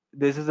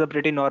this is a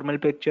pretty normal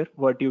picture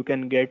what you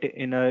can get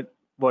in a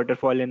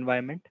waterfall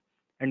environment.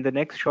 And the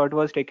next shot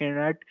was taken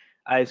at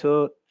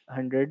ISO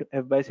 100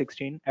 f by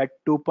 16 at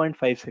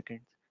 2.5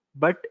 seconds,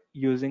 but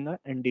using a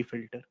ND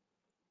filter.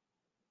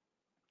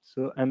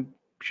 So I'm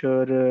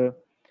sure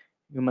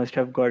you must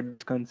have got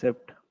this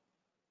concept.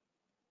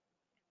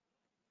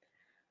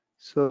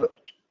 So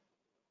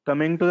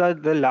coming to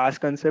the last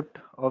concept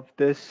of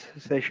this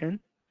session,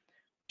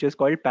 which is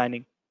called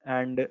panning.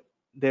 And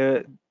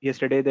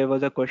yesterday there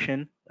was a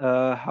question: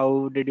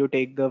 how did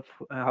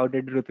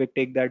Rutvik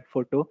take that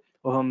photo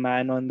of a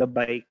man on the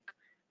bike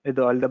with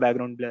all the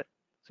background blur?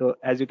 So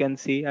as you can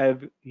see,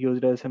 I've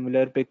used a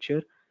similar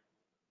picture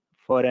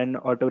for an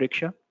auto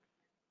rickshaw,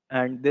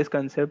 and this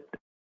concept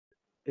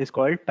is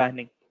called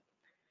panning.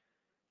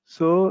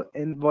 So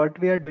in what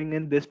we are doing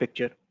in this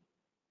picture,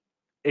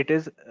 it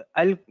is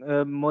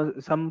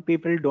some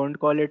people don't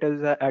call it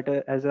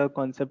as a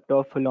concept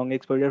of long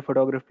exposure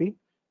photography,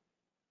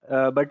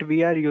 but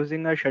we are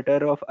using a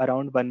shutter of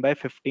around 1 by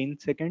 15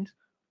 seconds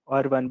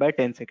or 1 by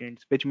 10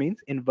 seconds, which means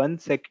in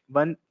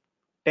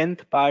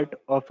 1/10th part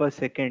of a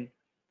second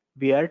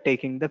we are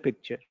taking the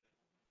picture.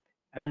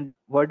 And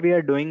what we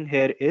are doing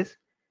here is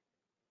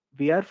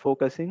we are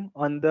focusing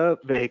on the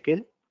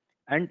vehicle,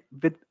 and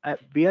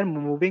we are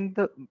moving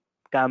the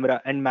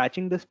camera and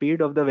matching the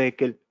speed of the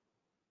vehicle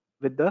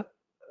with the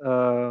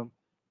uh,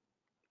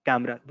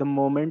 camera. The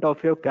movement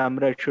of your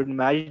camera should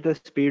match the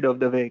speed of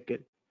the vehicle.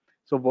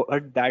 So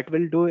what that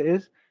will do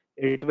is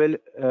it will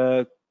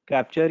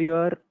capture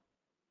your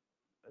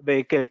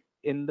vehicle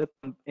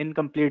in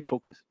complete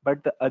focus,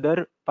 but the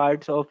other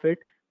parts of it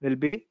will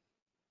be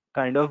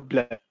kind of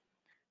blur.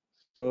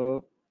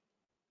 So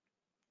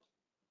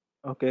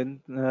okay,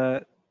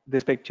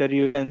 this picture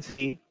you can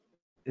see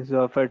is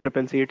of a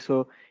triple seat.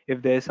 So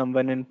if there's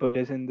someone in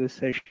purchase in this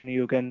session,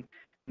 you can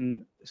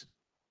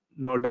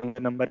note down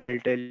the number. I'll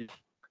tell you.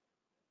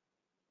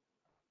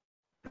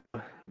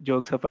 So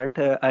jokes apart,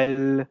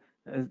 I'll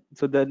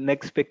so the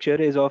next picture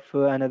is of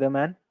another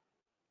man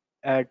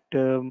at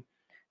 1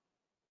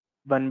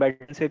 by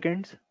 10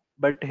 seconds,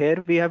 but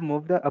here we have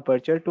moved the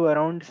aperture to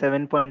around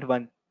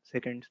 7.1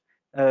 seconds.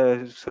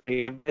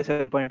 Sorry,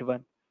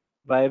 7.1.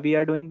 Why we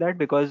are doing that?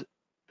 Because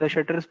the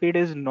shutter speed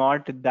is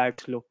not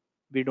that slow.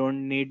 We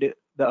don't need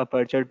the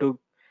aperture to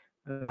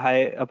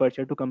high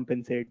aperture to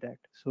compensate that.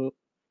 So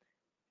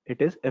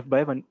it is f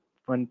by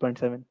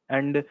 1.7.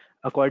 And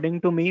according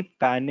to me,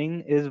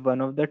 panning is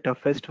one of the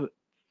toughest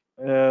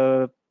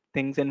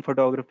things in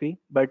photography.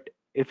 But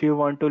if you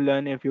want to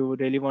learn, if you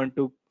really want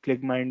to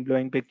click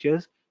mind-blowing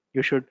pictures,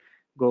 you should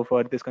go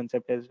for this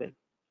concept as well.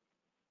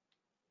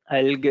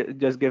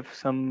 Just give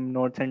some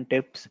notes and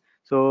tips.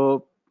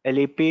 So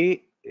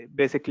LEP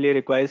basically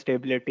requires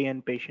stability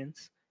and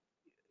patience.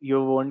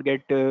 You won't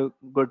get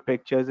good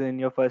pictures in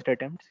your first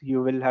attempts.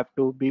 You will have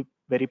to be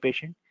very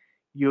patient.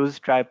 Use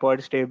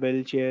tripod,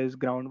 stable chairs,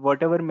 ground,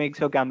 whatever makes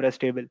your camera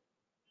stable.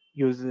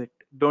 Use it.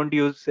 Don't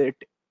use it.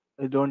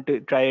 Don't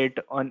try it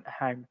on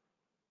hand,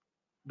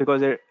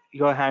 because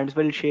your hands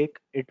will shake.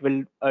 It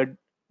will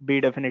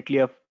be definitely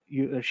a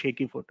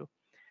shaky photo.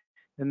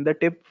 Then the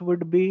tip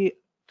would be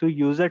to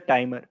use a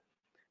timer.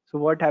 So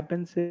what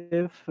happens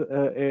is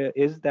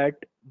that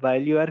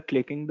while you are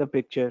clicking the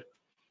picture,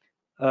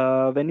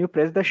 when you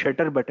press the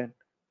shutter button,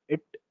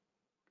 it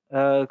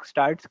the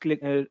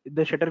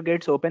shutter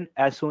gets open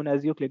as soon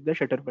as you click the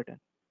shutter button.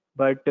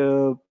 But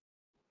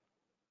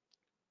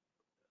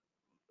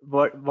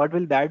what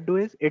will that do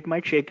is it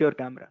might shake your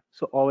camera.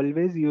 So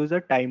always use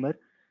a timer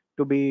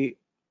to be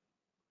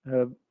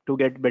uh, to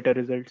get better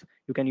results.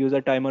 You can use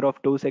a timer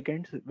of 2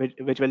 seconds,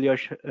 which will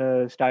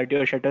start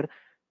your shutter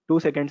 2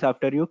 seconds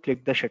after you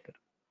click the shutter.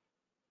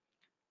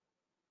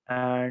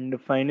 And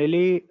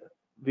finally,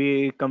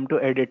 we come to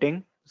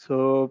editing.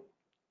 So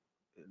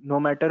no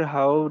matter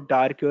how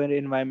dark your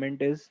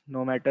environment is,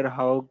 no matter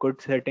how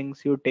good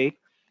settings you take,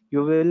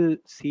 you will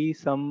see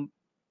some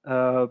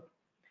uh,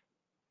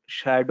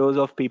 shadows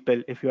of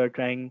people. If you are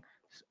trying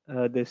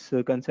this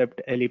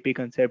concept, LEP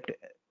concept,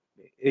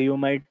 you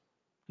might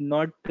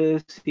not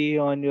see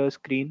on your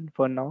screen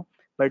for now,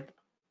 but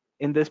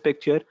in this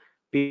picture,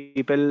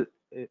 people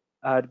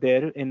are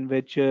there in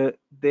which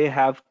they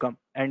have come,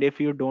 and if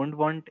you don't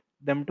want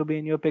them to be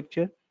in your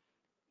picture,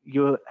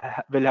 you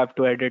will have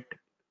to edit,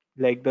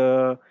 like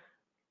the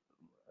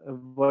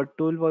what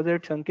tool was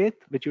it, Sanket,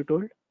 which you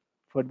told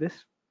for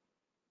this?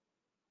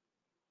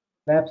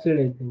 Snapseed,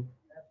 I think.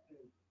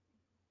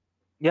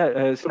 Yeah,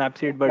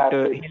 Snapseed, but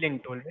Snapseed. healing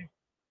tool, right?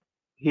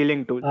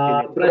 Healing tool,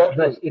 healing tool. Brush.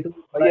 Brush It was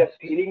tool. brush. Yes,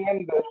 healing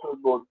and brush tool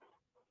both.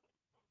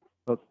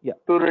 Okay, yeah.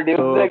 To reduce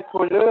the So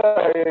exposure,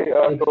 I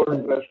told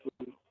Exposure. brush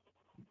tool.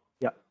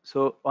 yeah,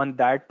 so on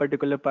that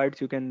particular parts,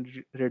 you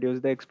can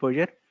reduce the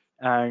exposure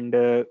and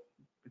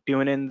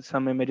tune in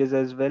some images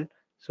as well.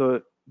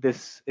 So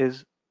this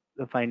is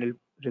the final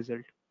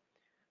result.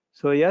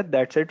 So yeah,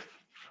 that's it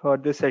for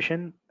this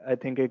session. I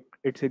think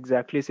it's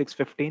exactly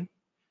 6:15.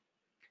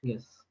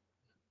 Yes.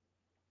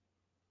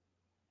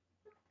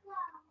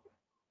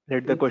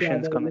 Let the If are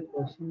questions there come any in.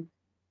 questions?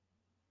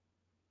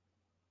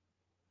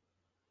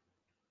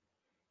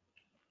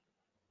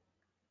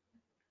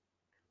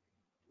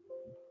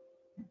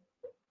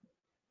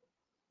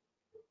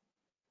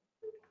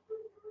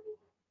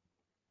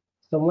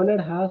 Someone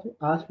had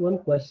asked one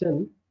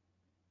question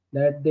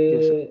that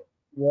Yes, sir. they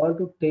want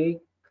to take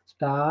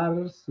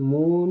stars,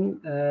 moon,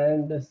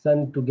 and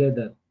sun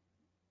together.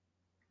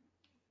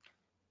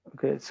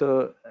 Okay,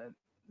 so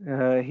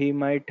he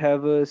might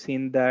have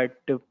seen that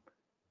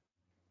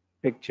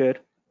picture,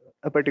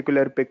 a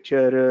particular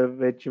picture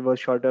which was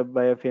shot up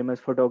by a famous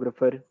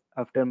photographer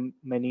after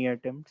many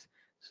attempts.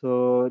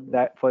 So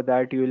that for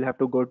that you will have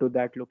to go to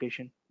that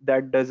location.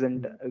 That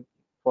doesn't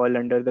fall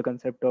under the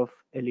concept of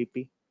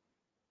LEP.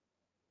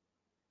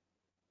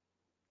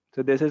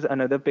 So this is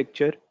another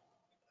picture.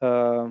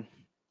 Uh,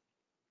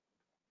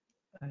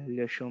 I'll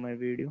just show my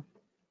video.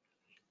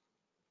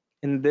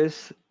 In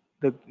this,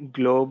 the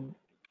globe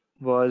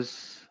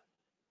was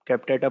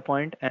kept at a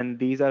point, and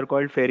these are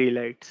called fairy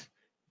lights.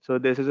 So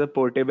this is a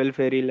portable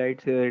fairy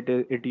light. So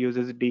it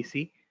uses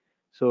DC.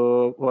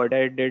 So what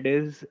I did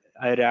is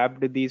I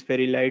wrapped these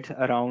fairy lights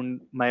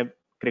around my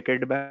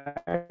cricket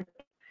bat,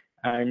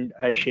 and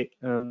I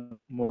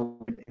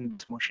moved it in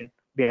this motion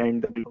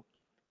behind the globe,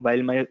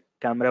 while my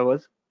camera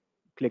was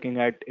clicking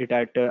at it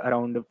at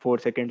around 4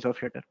 seconds of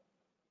shutter.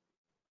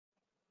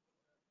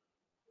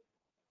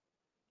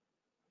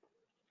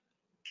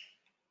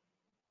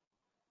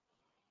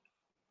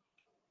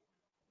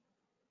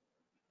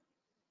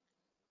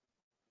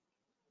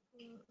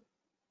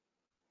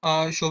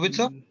 Shobhit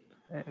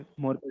sir,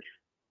 More question?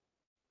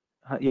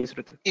 Yes,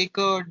 Ritik. एक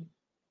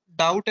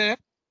doubt है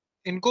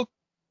इनको।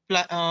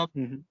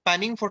 Mhm.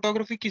 Panning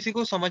photography किसी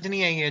को समझ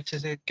नहीं आई है अच्छे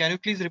से। Can you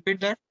please repeat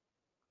that?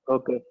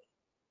 Okay.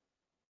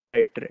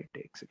 Right.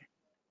 Excellent.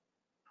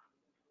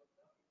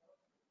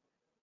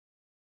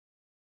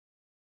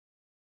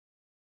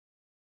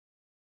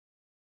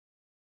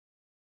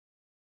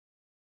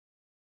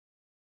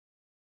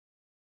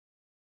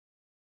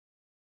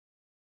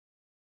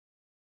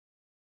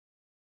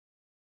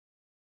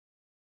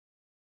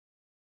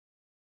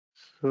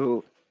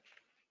 So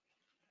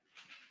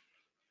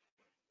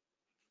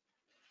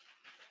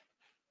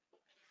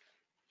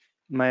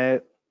my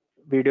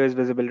video is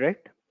visible, right?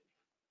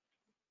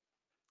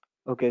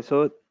 Okay,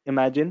 so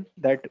imagine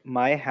that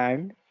my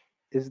hand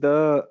is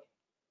the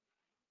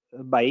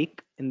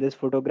bike in this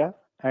photograph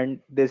and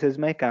this is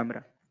my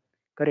camera,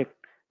 correct?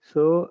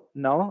 So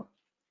now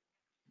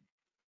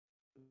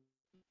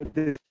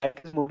this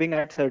bike is moving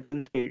at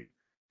certain speed.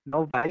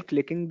 Now while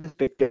clicking this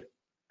picture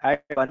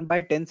at 1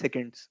 by 10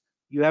 seconds,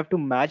 you have to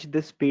match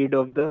the speed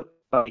of the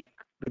bike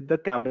with the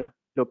camera.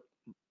 Look,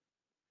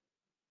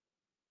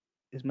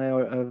 is my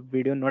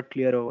video not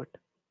clear or what?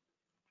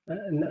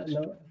 No, Just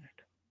no. a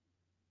minute.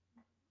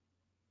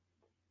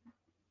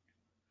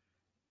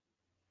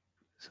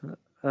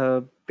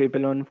 So,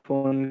 people on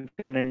phone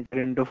can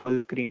enter into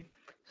full screen.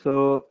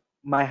 So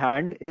my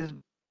hand is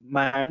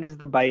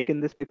the bike in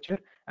this picture,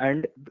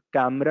 and the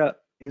camera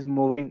is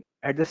moving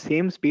at the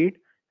same speed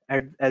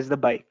as the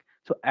bike.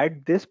 So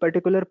at this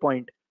particular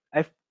point,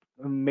 I've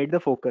made the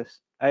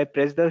focus. I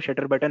pressed the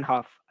shutter button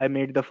half. I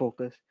made the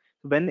focus.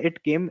 When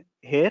it came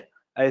here,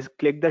 I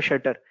clicked the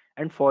shutter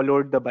and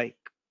followed the bike.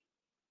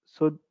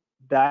 So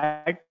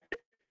that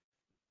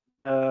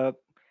uh,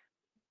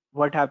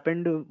 what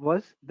happened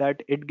was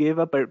that it gave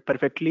a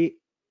perfectly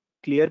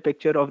clear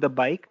picture of the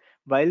bike,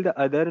 while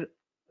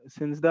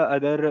since the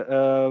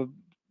other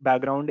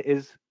background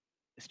is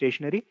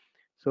stationary,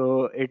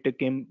 so it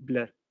came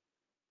blur.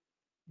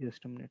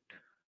 Just a minute.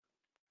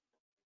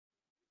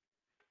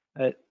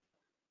 Uh,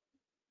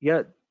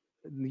 yeah,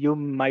 you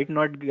might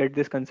not get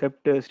this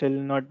concept, still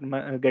not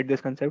get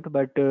this concept,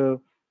 but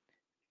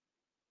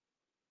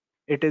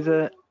it is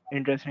a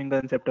interesting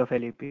concept of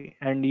LEP,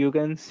 and you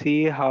can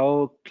see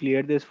how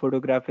clear this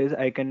photograph is.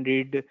 I can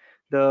read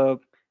the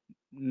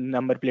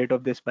number plate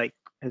of this bike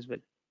as well.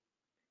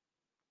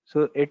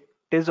 So it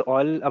is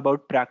all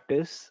about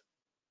practice.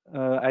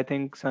 I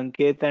think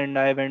Sanket and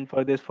I went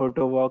for this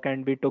photo walk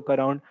and we took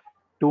around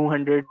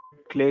 200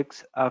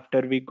 clicks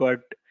after we got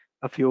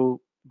a few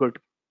good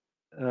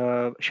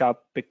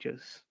sharp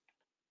pictures.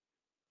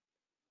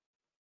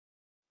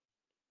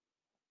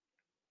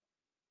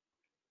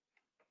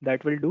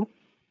 That will do.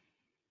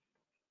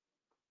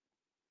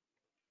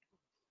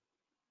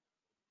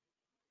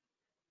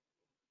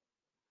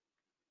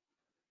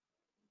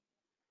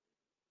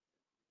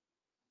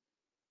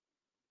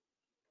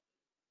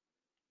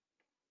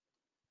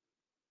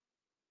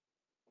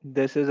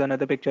 This is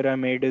another picture I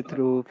made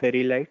through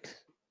fairy lights.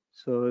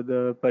 So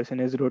the person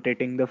is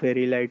rotating the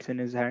fairy lights in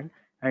his hand,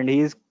 and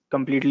he is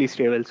completely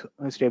stable.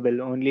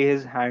 Stable. Only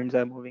his hands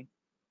are moving.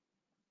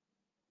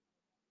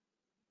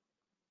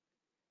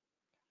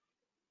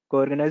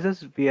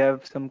 Co-organizers, we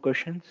have some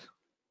questions.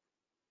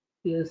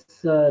 Yes,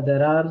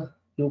 there are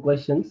few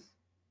questions.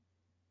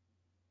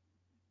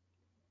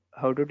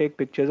 How to take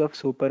pictures of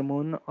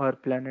supermoon or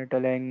planet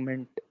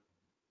alignment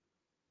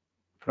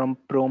from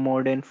pro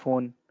mode in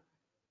phone?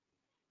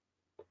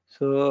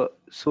 So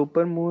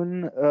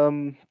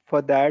supermoon,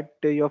 for that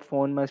your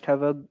phone must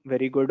have a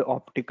very good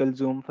optical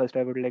zoom. First,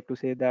 I would like to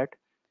say that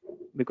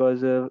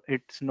because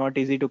it's not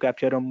easy to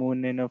capture a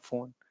moon in a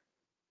phone.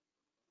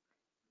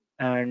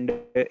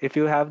 And if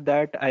you have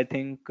that, I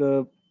think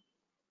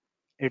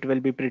it will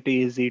be pretty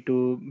easy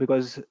to,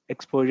 because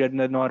exposure,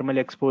 the normal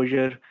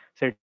exposure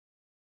settings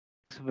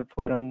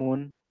for a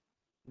moon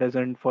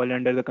doesn't fall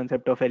under the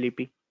concept of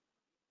LEP.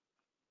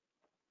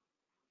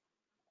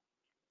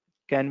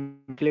 Can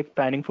we click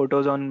panning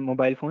photos on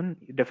mobile phone?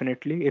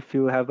 Definitely. If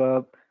you have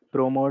a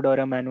pro mode or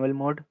a manual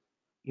mode,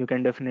 you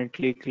can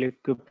definitely click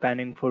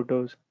panning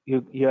photos.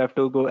 You have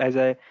to go, as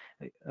I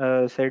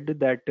said,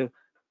 that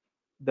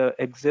the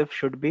exif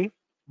should be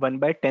 1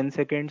 by 10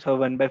 seconds or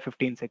 1 by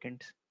 15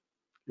 seconds.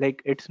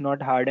 Like, it's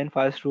not hard and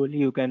fast rule.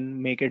 You can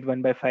make it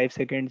 1 by 5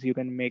 seconds, you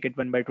can make it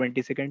 1 by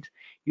 20 seconds.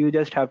 You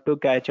just have to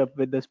catch up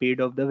with the speed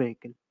of the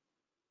vehicle.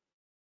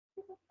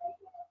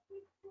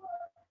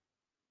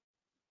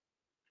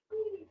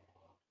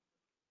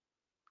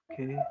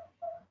 Okay,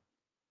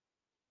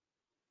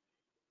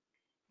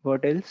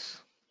 what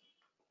else?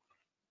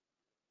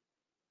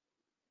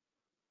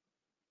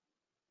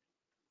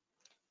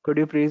 Could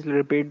you please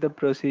repeat the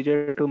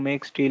procedure to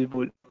make steel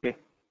wool? Okay.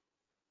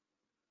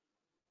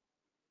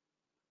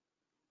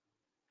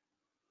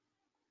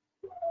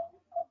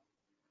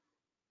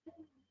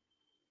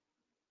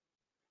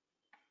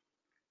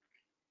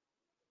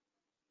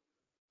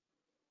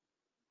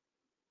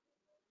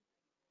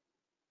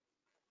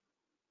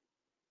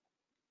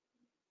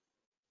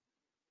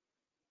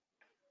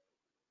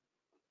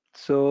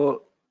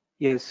 So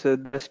yes, so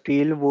the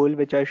steel wool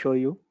which I show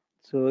you.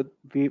 So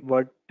we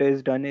what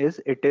is done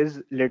is it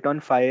is lit on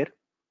fire,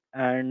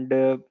 and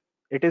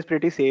it is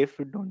pretty safe.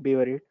 Don't be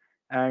worried.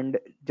 And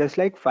just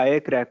like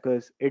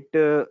firecrackers, it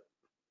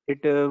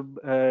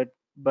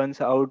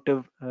burns out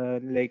of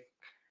like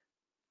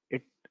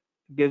it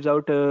gives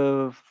out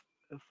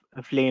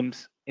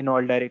flames in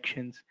all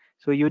directions.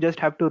 So you just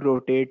have to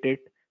rotate it.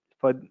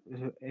 For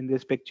in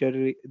this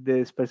picture,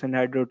 this person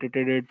had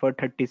rotated it for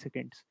 30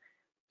 seconds.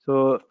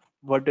 So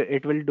what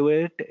it will do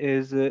it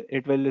is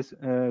it will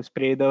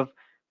spray the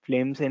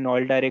flames in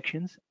all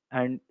directions,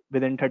 and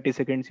within 30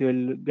 seconds you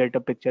will get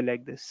a picture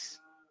like this.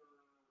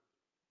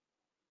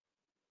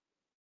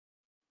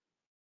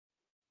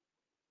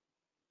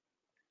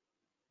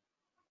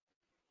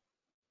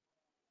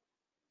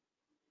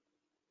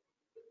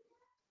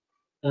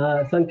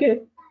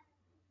 Sanket,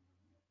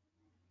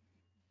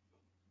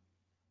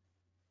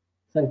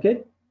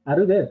 Sanket, are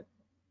you there?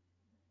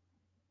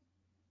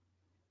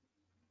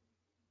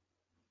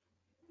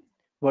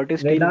 What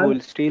is steel Vedant, wool?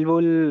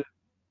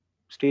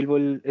 Steel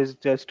wool is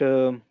just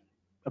a,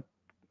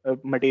 a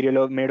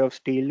material made of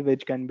steel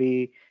which can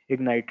be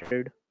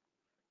ignited.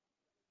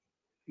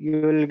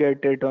 You will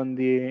get it on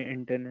the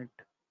internet.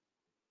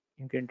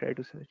 You can try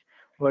to search.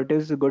 What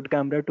is a good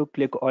camera to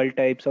click all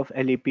types of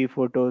LEP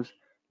photos,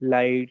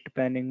 light,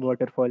 panning,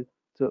 waterfall?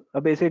 So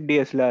a basic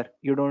DSLR.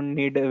 You don't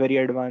need a very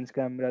advanced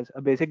cameras.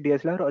 A basic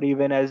DSLR, or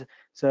even as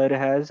Sir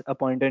has a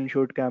point and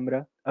shoot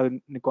camera, a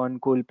Nikon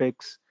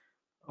Coolpix,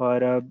 or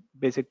a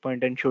basic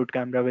point and shoot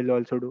camera will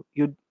also do.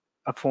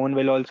 A phone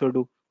will also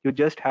do. You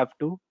just have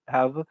to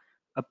have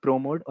a pro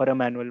mode or a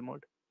manual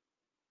mode.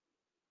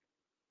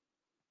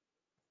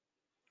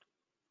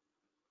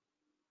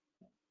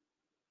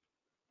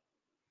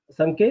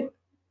 Sanket,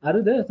 are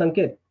you there?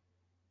 Sanket,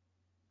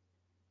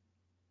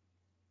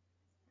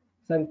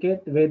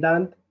 Sanket,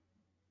 Vedant.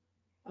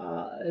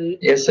 Uh,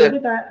 Yes, sir.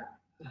 Shobhit,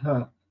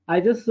 huh. I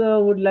just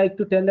would like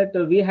to tell that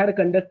we had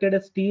conducted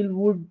a steel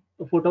wood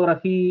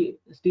photography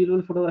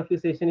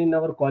session in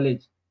our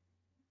college.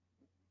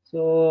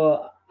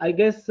 So I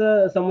guess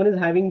someone is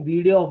having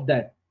video of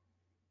that.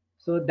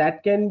 So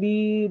that can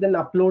be then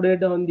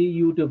uploaded on the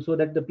YouTube so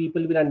that the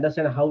people will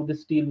understand how the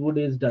steel wood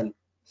is done.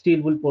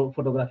 Steel wood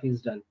photography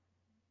is done.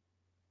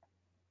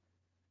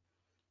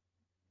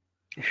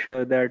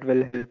 Sure, that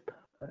will help.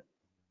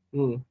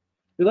 Hmm.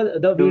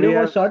 Because the Do we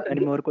video was have shot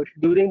any more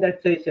questions? during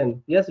that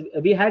session. Yes,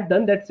 we had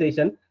done that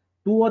session.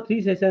 2 or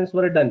 3 sessions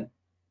were done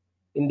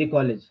in the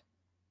college,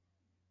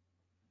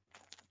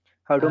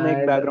 How to make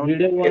and background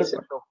video in the was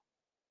photo?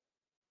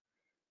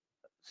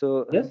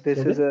 So yes, this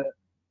is Shobhit. a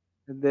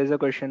there's a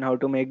question how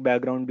to make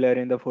background blur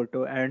in the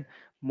photo, and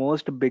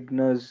most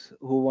beginners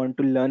who want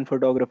to learn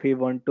photography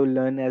want to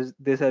learn as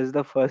this as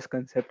the first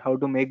concept how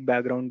to make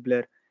background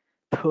blur.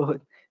 So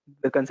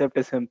the concept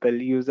is simple.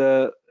 Use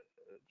a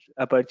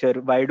aperture,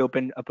 wide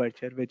open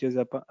aperture, which is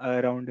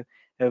around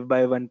f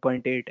by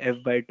 1.8, f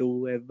by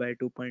 2, f by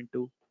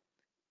 2.2.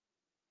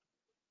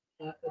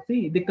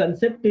 See, the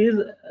concept is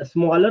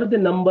smaller the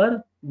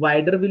number,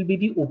 wider will be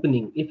the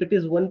opening. If it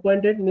is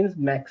 1.8 means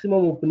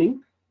maximum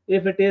opening.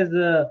 If it is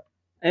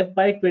f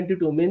by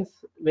 22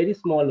 means very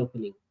small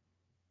opening.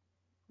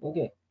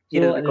 Okay, so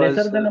Yes, lesser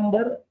because the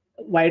number,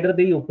 wider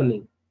the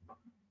opening.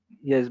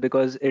 yes,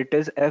 because it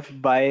is f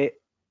by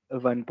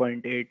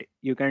 1.8.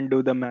 You can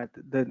do the math.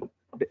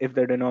 If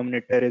the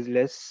denominator is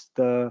less,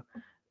 the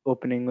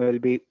opening will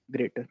be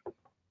greater.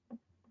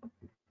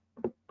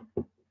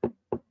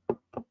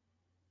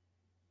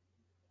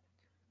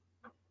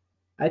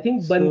 I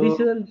think Bandish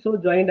So also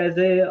joined as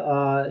a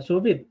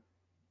Shobhit.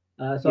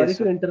 yes, Sorry to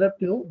sir.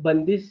 interrupt you.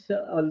 Bandish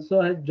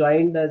also has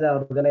joined as an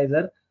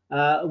organizer.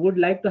 Would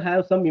like to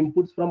have some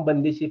inputs from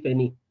Bandish, if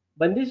any.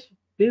 Bandish,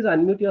 please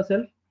unmute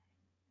yourself.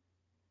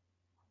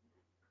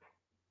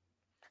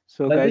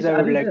 So guys, Bandish, I are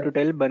would you like to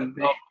there? tell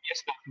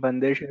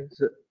Bandesh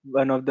is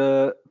one of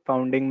the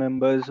founding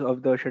members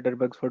of the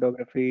Shutterbugs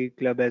Photography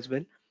Club as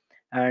well,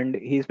 and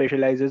he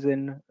specializes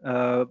in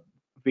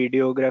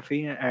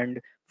videography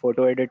and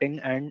photo editing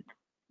and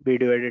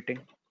video editing.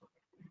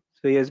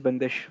 So yes,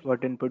 Bandesh,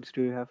 what inputs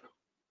do you have?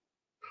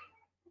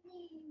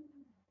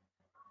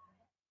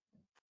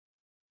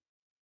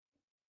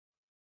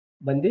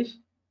 Bandish?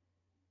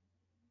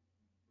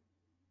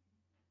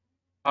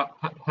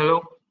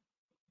 Hello.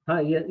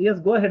 Yes, yes,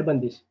 go ahead,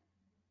 Bandish.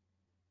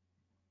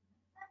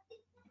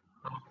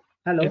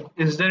 If, Hello.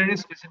 is there any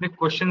specific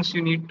questions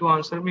you need to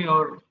answer me,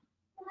 or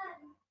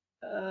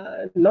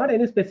Not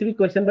any specific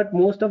question, but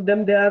most of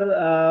them they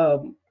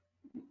are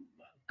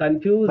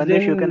confused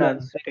Bandesh, you can in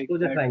answer,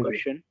 exposure triangle.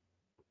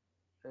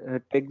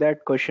 take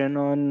that question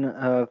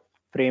on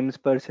frames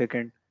per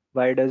second.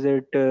 Why does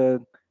it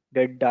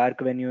get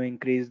dark when you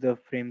increase the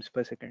frames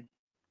per second?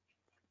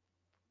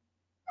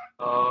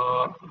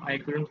 I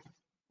couldn't.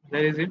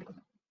 Where is it?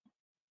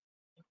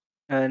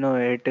 No,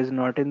 it is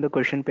not in the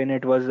question pane.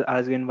 It was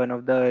asked in one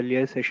of the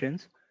earlier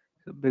sessions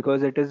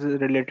because it is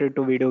related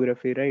to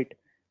videography, right?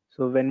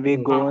 So when we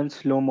Hmm. go on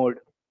slow mode.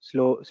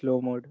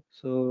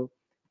 So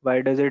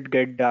why does it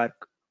get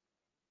dark?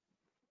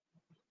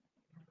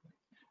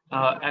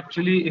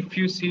 Actually, if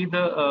you see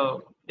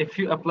if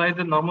you apply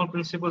the normal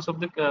principles of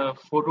the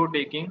photo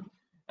taking,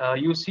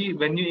 you see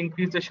when you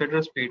increase the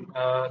shutter speed,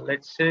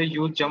 let's say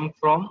you jump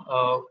from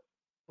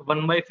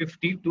 1 by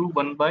 50 to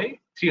 1 by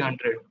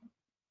 300.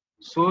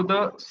 So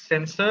the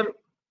sensor,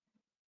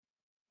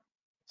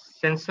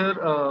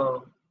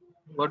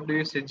 what do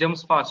you say,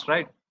 jumps fast,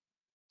 right?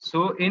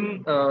 So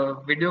in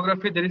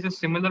videography, there is a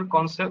similar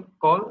concept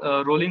called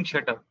rolling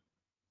shutter.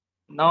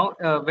 Now,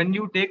 when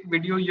you take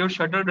video, your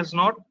shutter does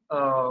not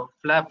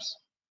flaps.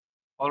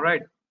 All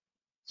right.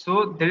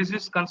 So there is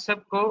this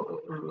concept called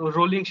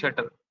rolling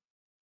shutter.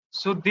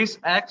 So this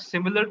acts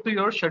similar to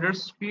your shutter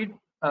speed,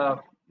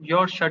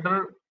 your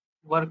shutter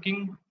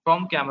working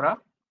from camera.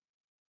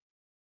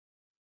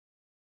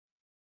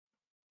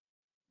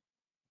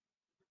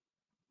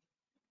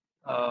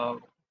 Uh,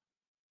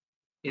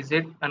 is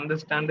it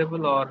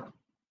understandable or?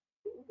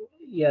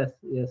 Yes,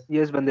 yes,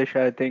 Yes, Bandesh,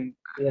 I think.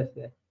 yes,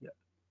 yes. Yeah.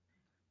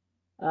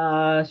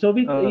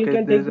 Shobhit, you Okay,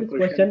 can there take is a this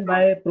question question from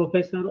by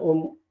Professor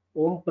Om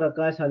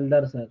Prakash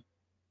Haldar, sir.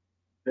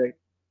 right,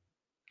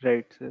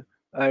 right, sir.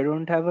 I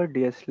don't have a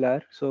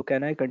DSLR, so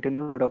can I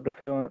continue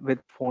photography with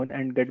phone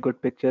and get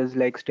good pictures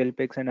like still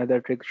pics and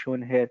other tricks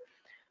shown here?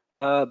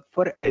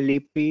 For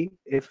LEP,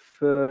 if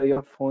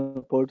your phone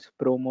supports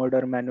Pro mode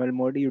or manual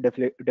mode, you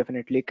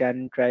definitely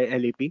can try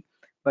LEP.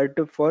 But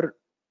for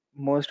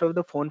most of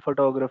the phone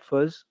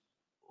photographers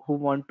who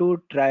want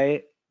to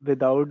try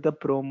without the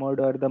Pro mode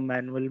or the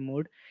manual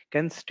mode,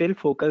 can still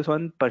focus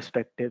on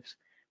perspectives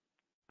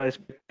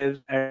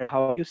and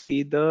how you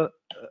see the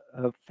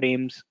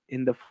frames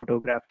in the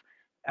photograph,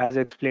 as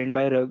explained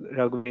by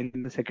Raghavendra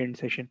in the second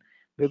session.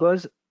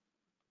 Because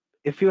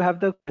if you have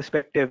the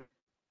perspective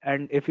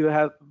and if you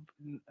have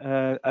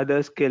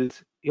other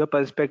skills, your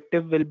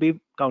perspective will be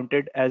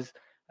counted as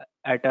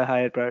at a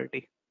higher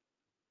priority.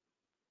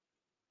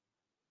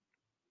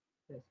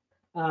 Yes.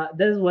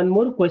 There's one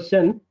more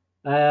question.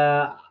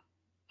 Uh,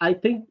 I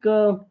think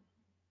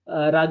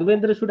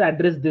Raghavendra should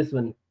address this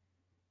one.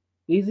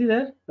 Is he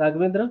there,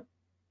 Raghavendra?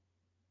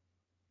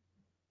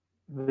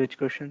 Which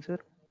question, sir?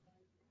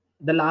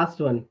 The last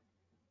one.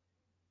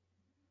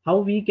 How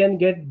we can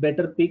get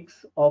better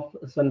pics of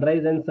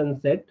sunrise and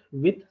sunset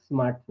with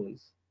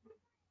smartphones?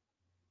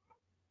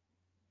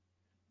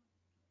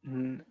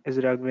 Is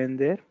Raghavan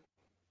there?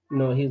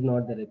 No, he's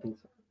not there. I think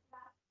so.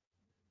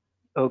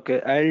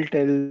 Okay, I'll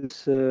tell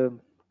this the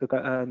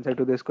answer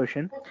to this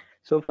question.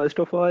 So first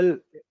of all,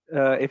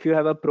 if you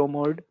have a pro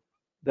mode,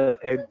 the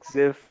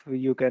exif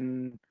you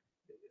can,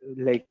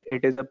 like,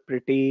 it is a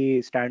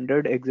pretty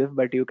standard exif,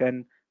 but you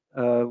can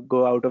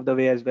go out of the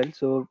way as well.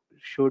 So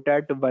shoot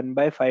at 1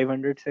 by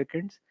 500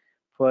 seconds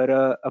for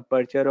a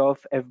aperture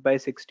of f by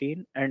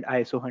 16 and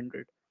ISO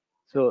 100.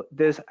 So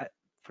this,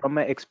 from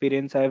my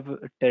experience, I've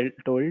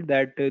told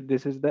that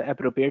this is the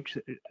appropriate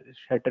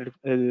shutter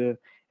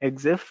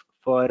exif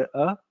for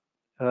a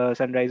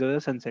sunrise or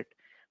a sunset.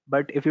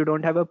 But if you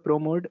don't have a pro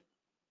mode,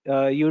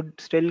 you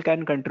still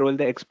can control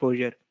the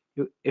exposure.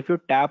 If you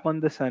tap on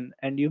the sun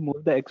and you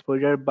move the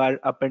exposure bar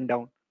up and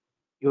down,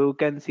 you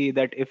can see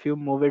that if you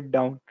move it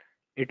down,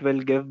 it will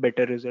give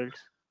better results.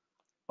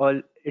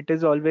 All it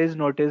is always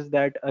noticed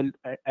that an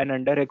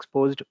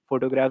underexposed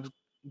photograph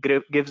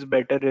gives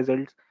better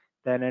results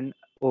than an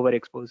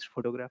overexposed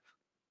photograph.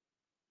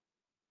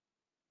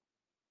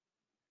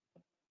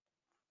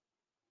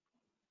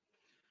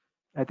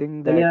 I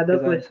think Any that other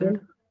is answered.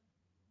 question?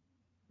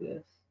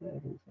 Yes, I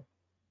think so.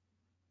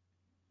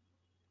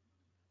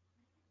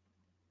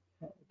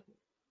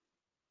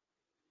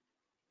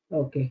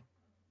 Okay,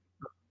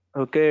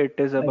 Okay, it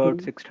is I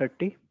about think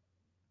 6:30.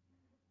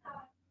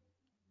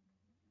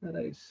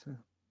 right.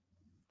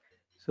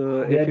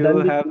 So We are if you done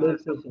with have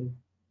today's some, session.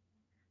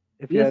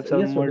 if you Yes, have some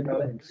yes, more Shobhit, go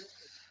ahead.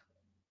 doubts,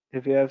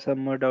 if you have some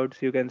more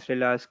doubts, you can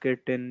still ask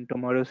it in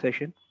tomorrow's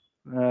session.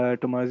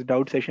 Tomorrow's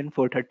doubt session,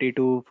 4:30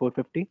 to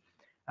 4:50,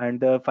 and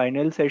the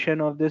final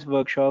session of this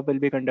workshop will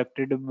be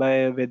conducted by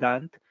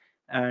Vedant,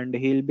 and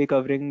he'll be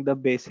covering the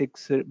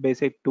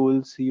basic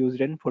tools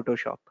used in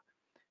Photoshop.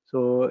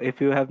 So if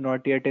you have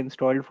not yet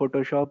installed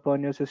Photoshop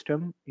on your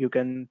system, you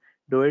can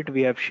do it.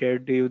 We have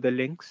shared you the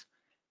links.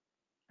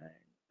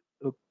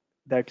 And,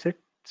 that's it.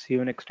 See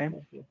you next time.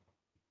 Okay,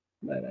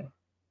 bye bye.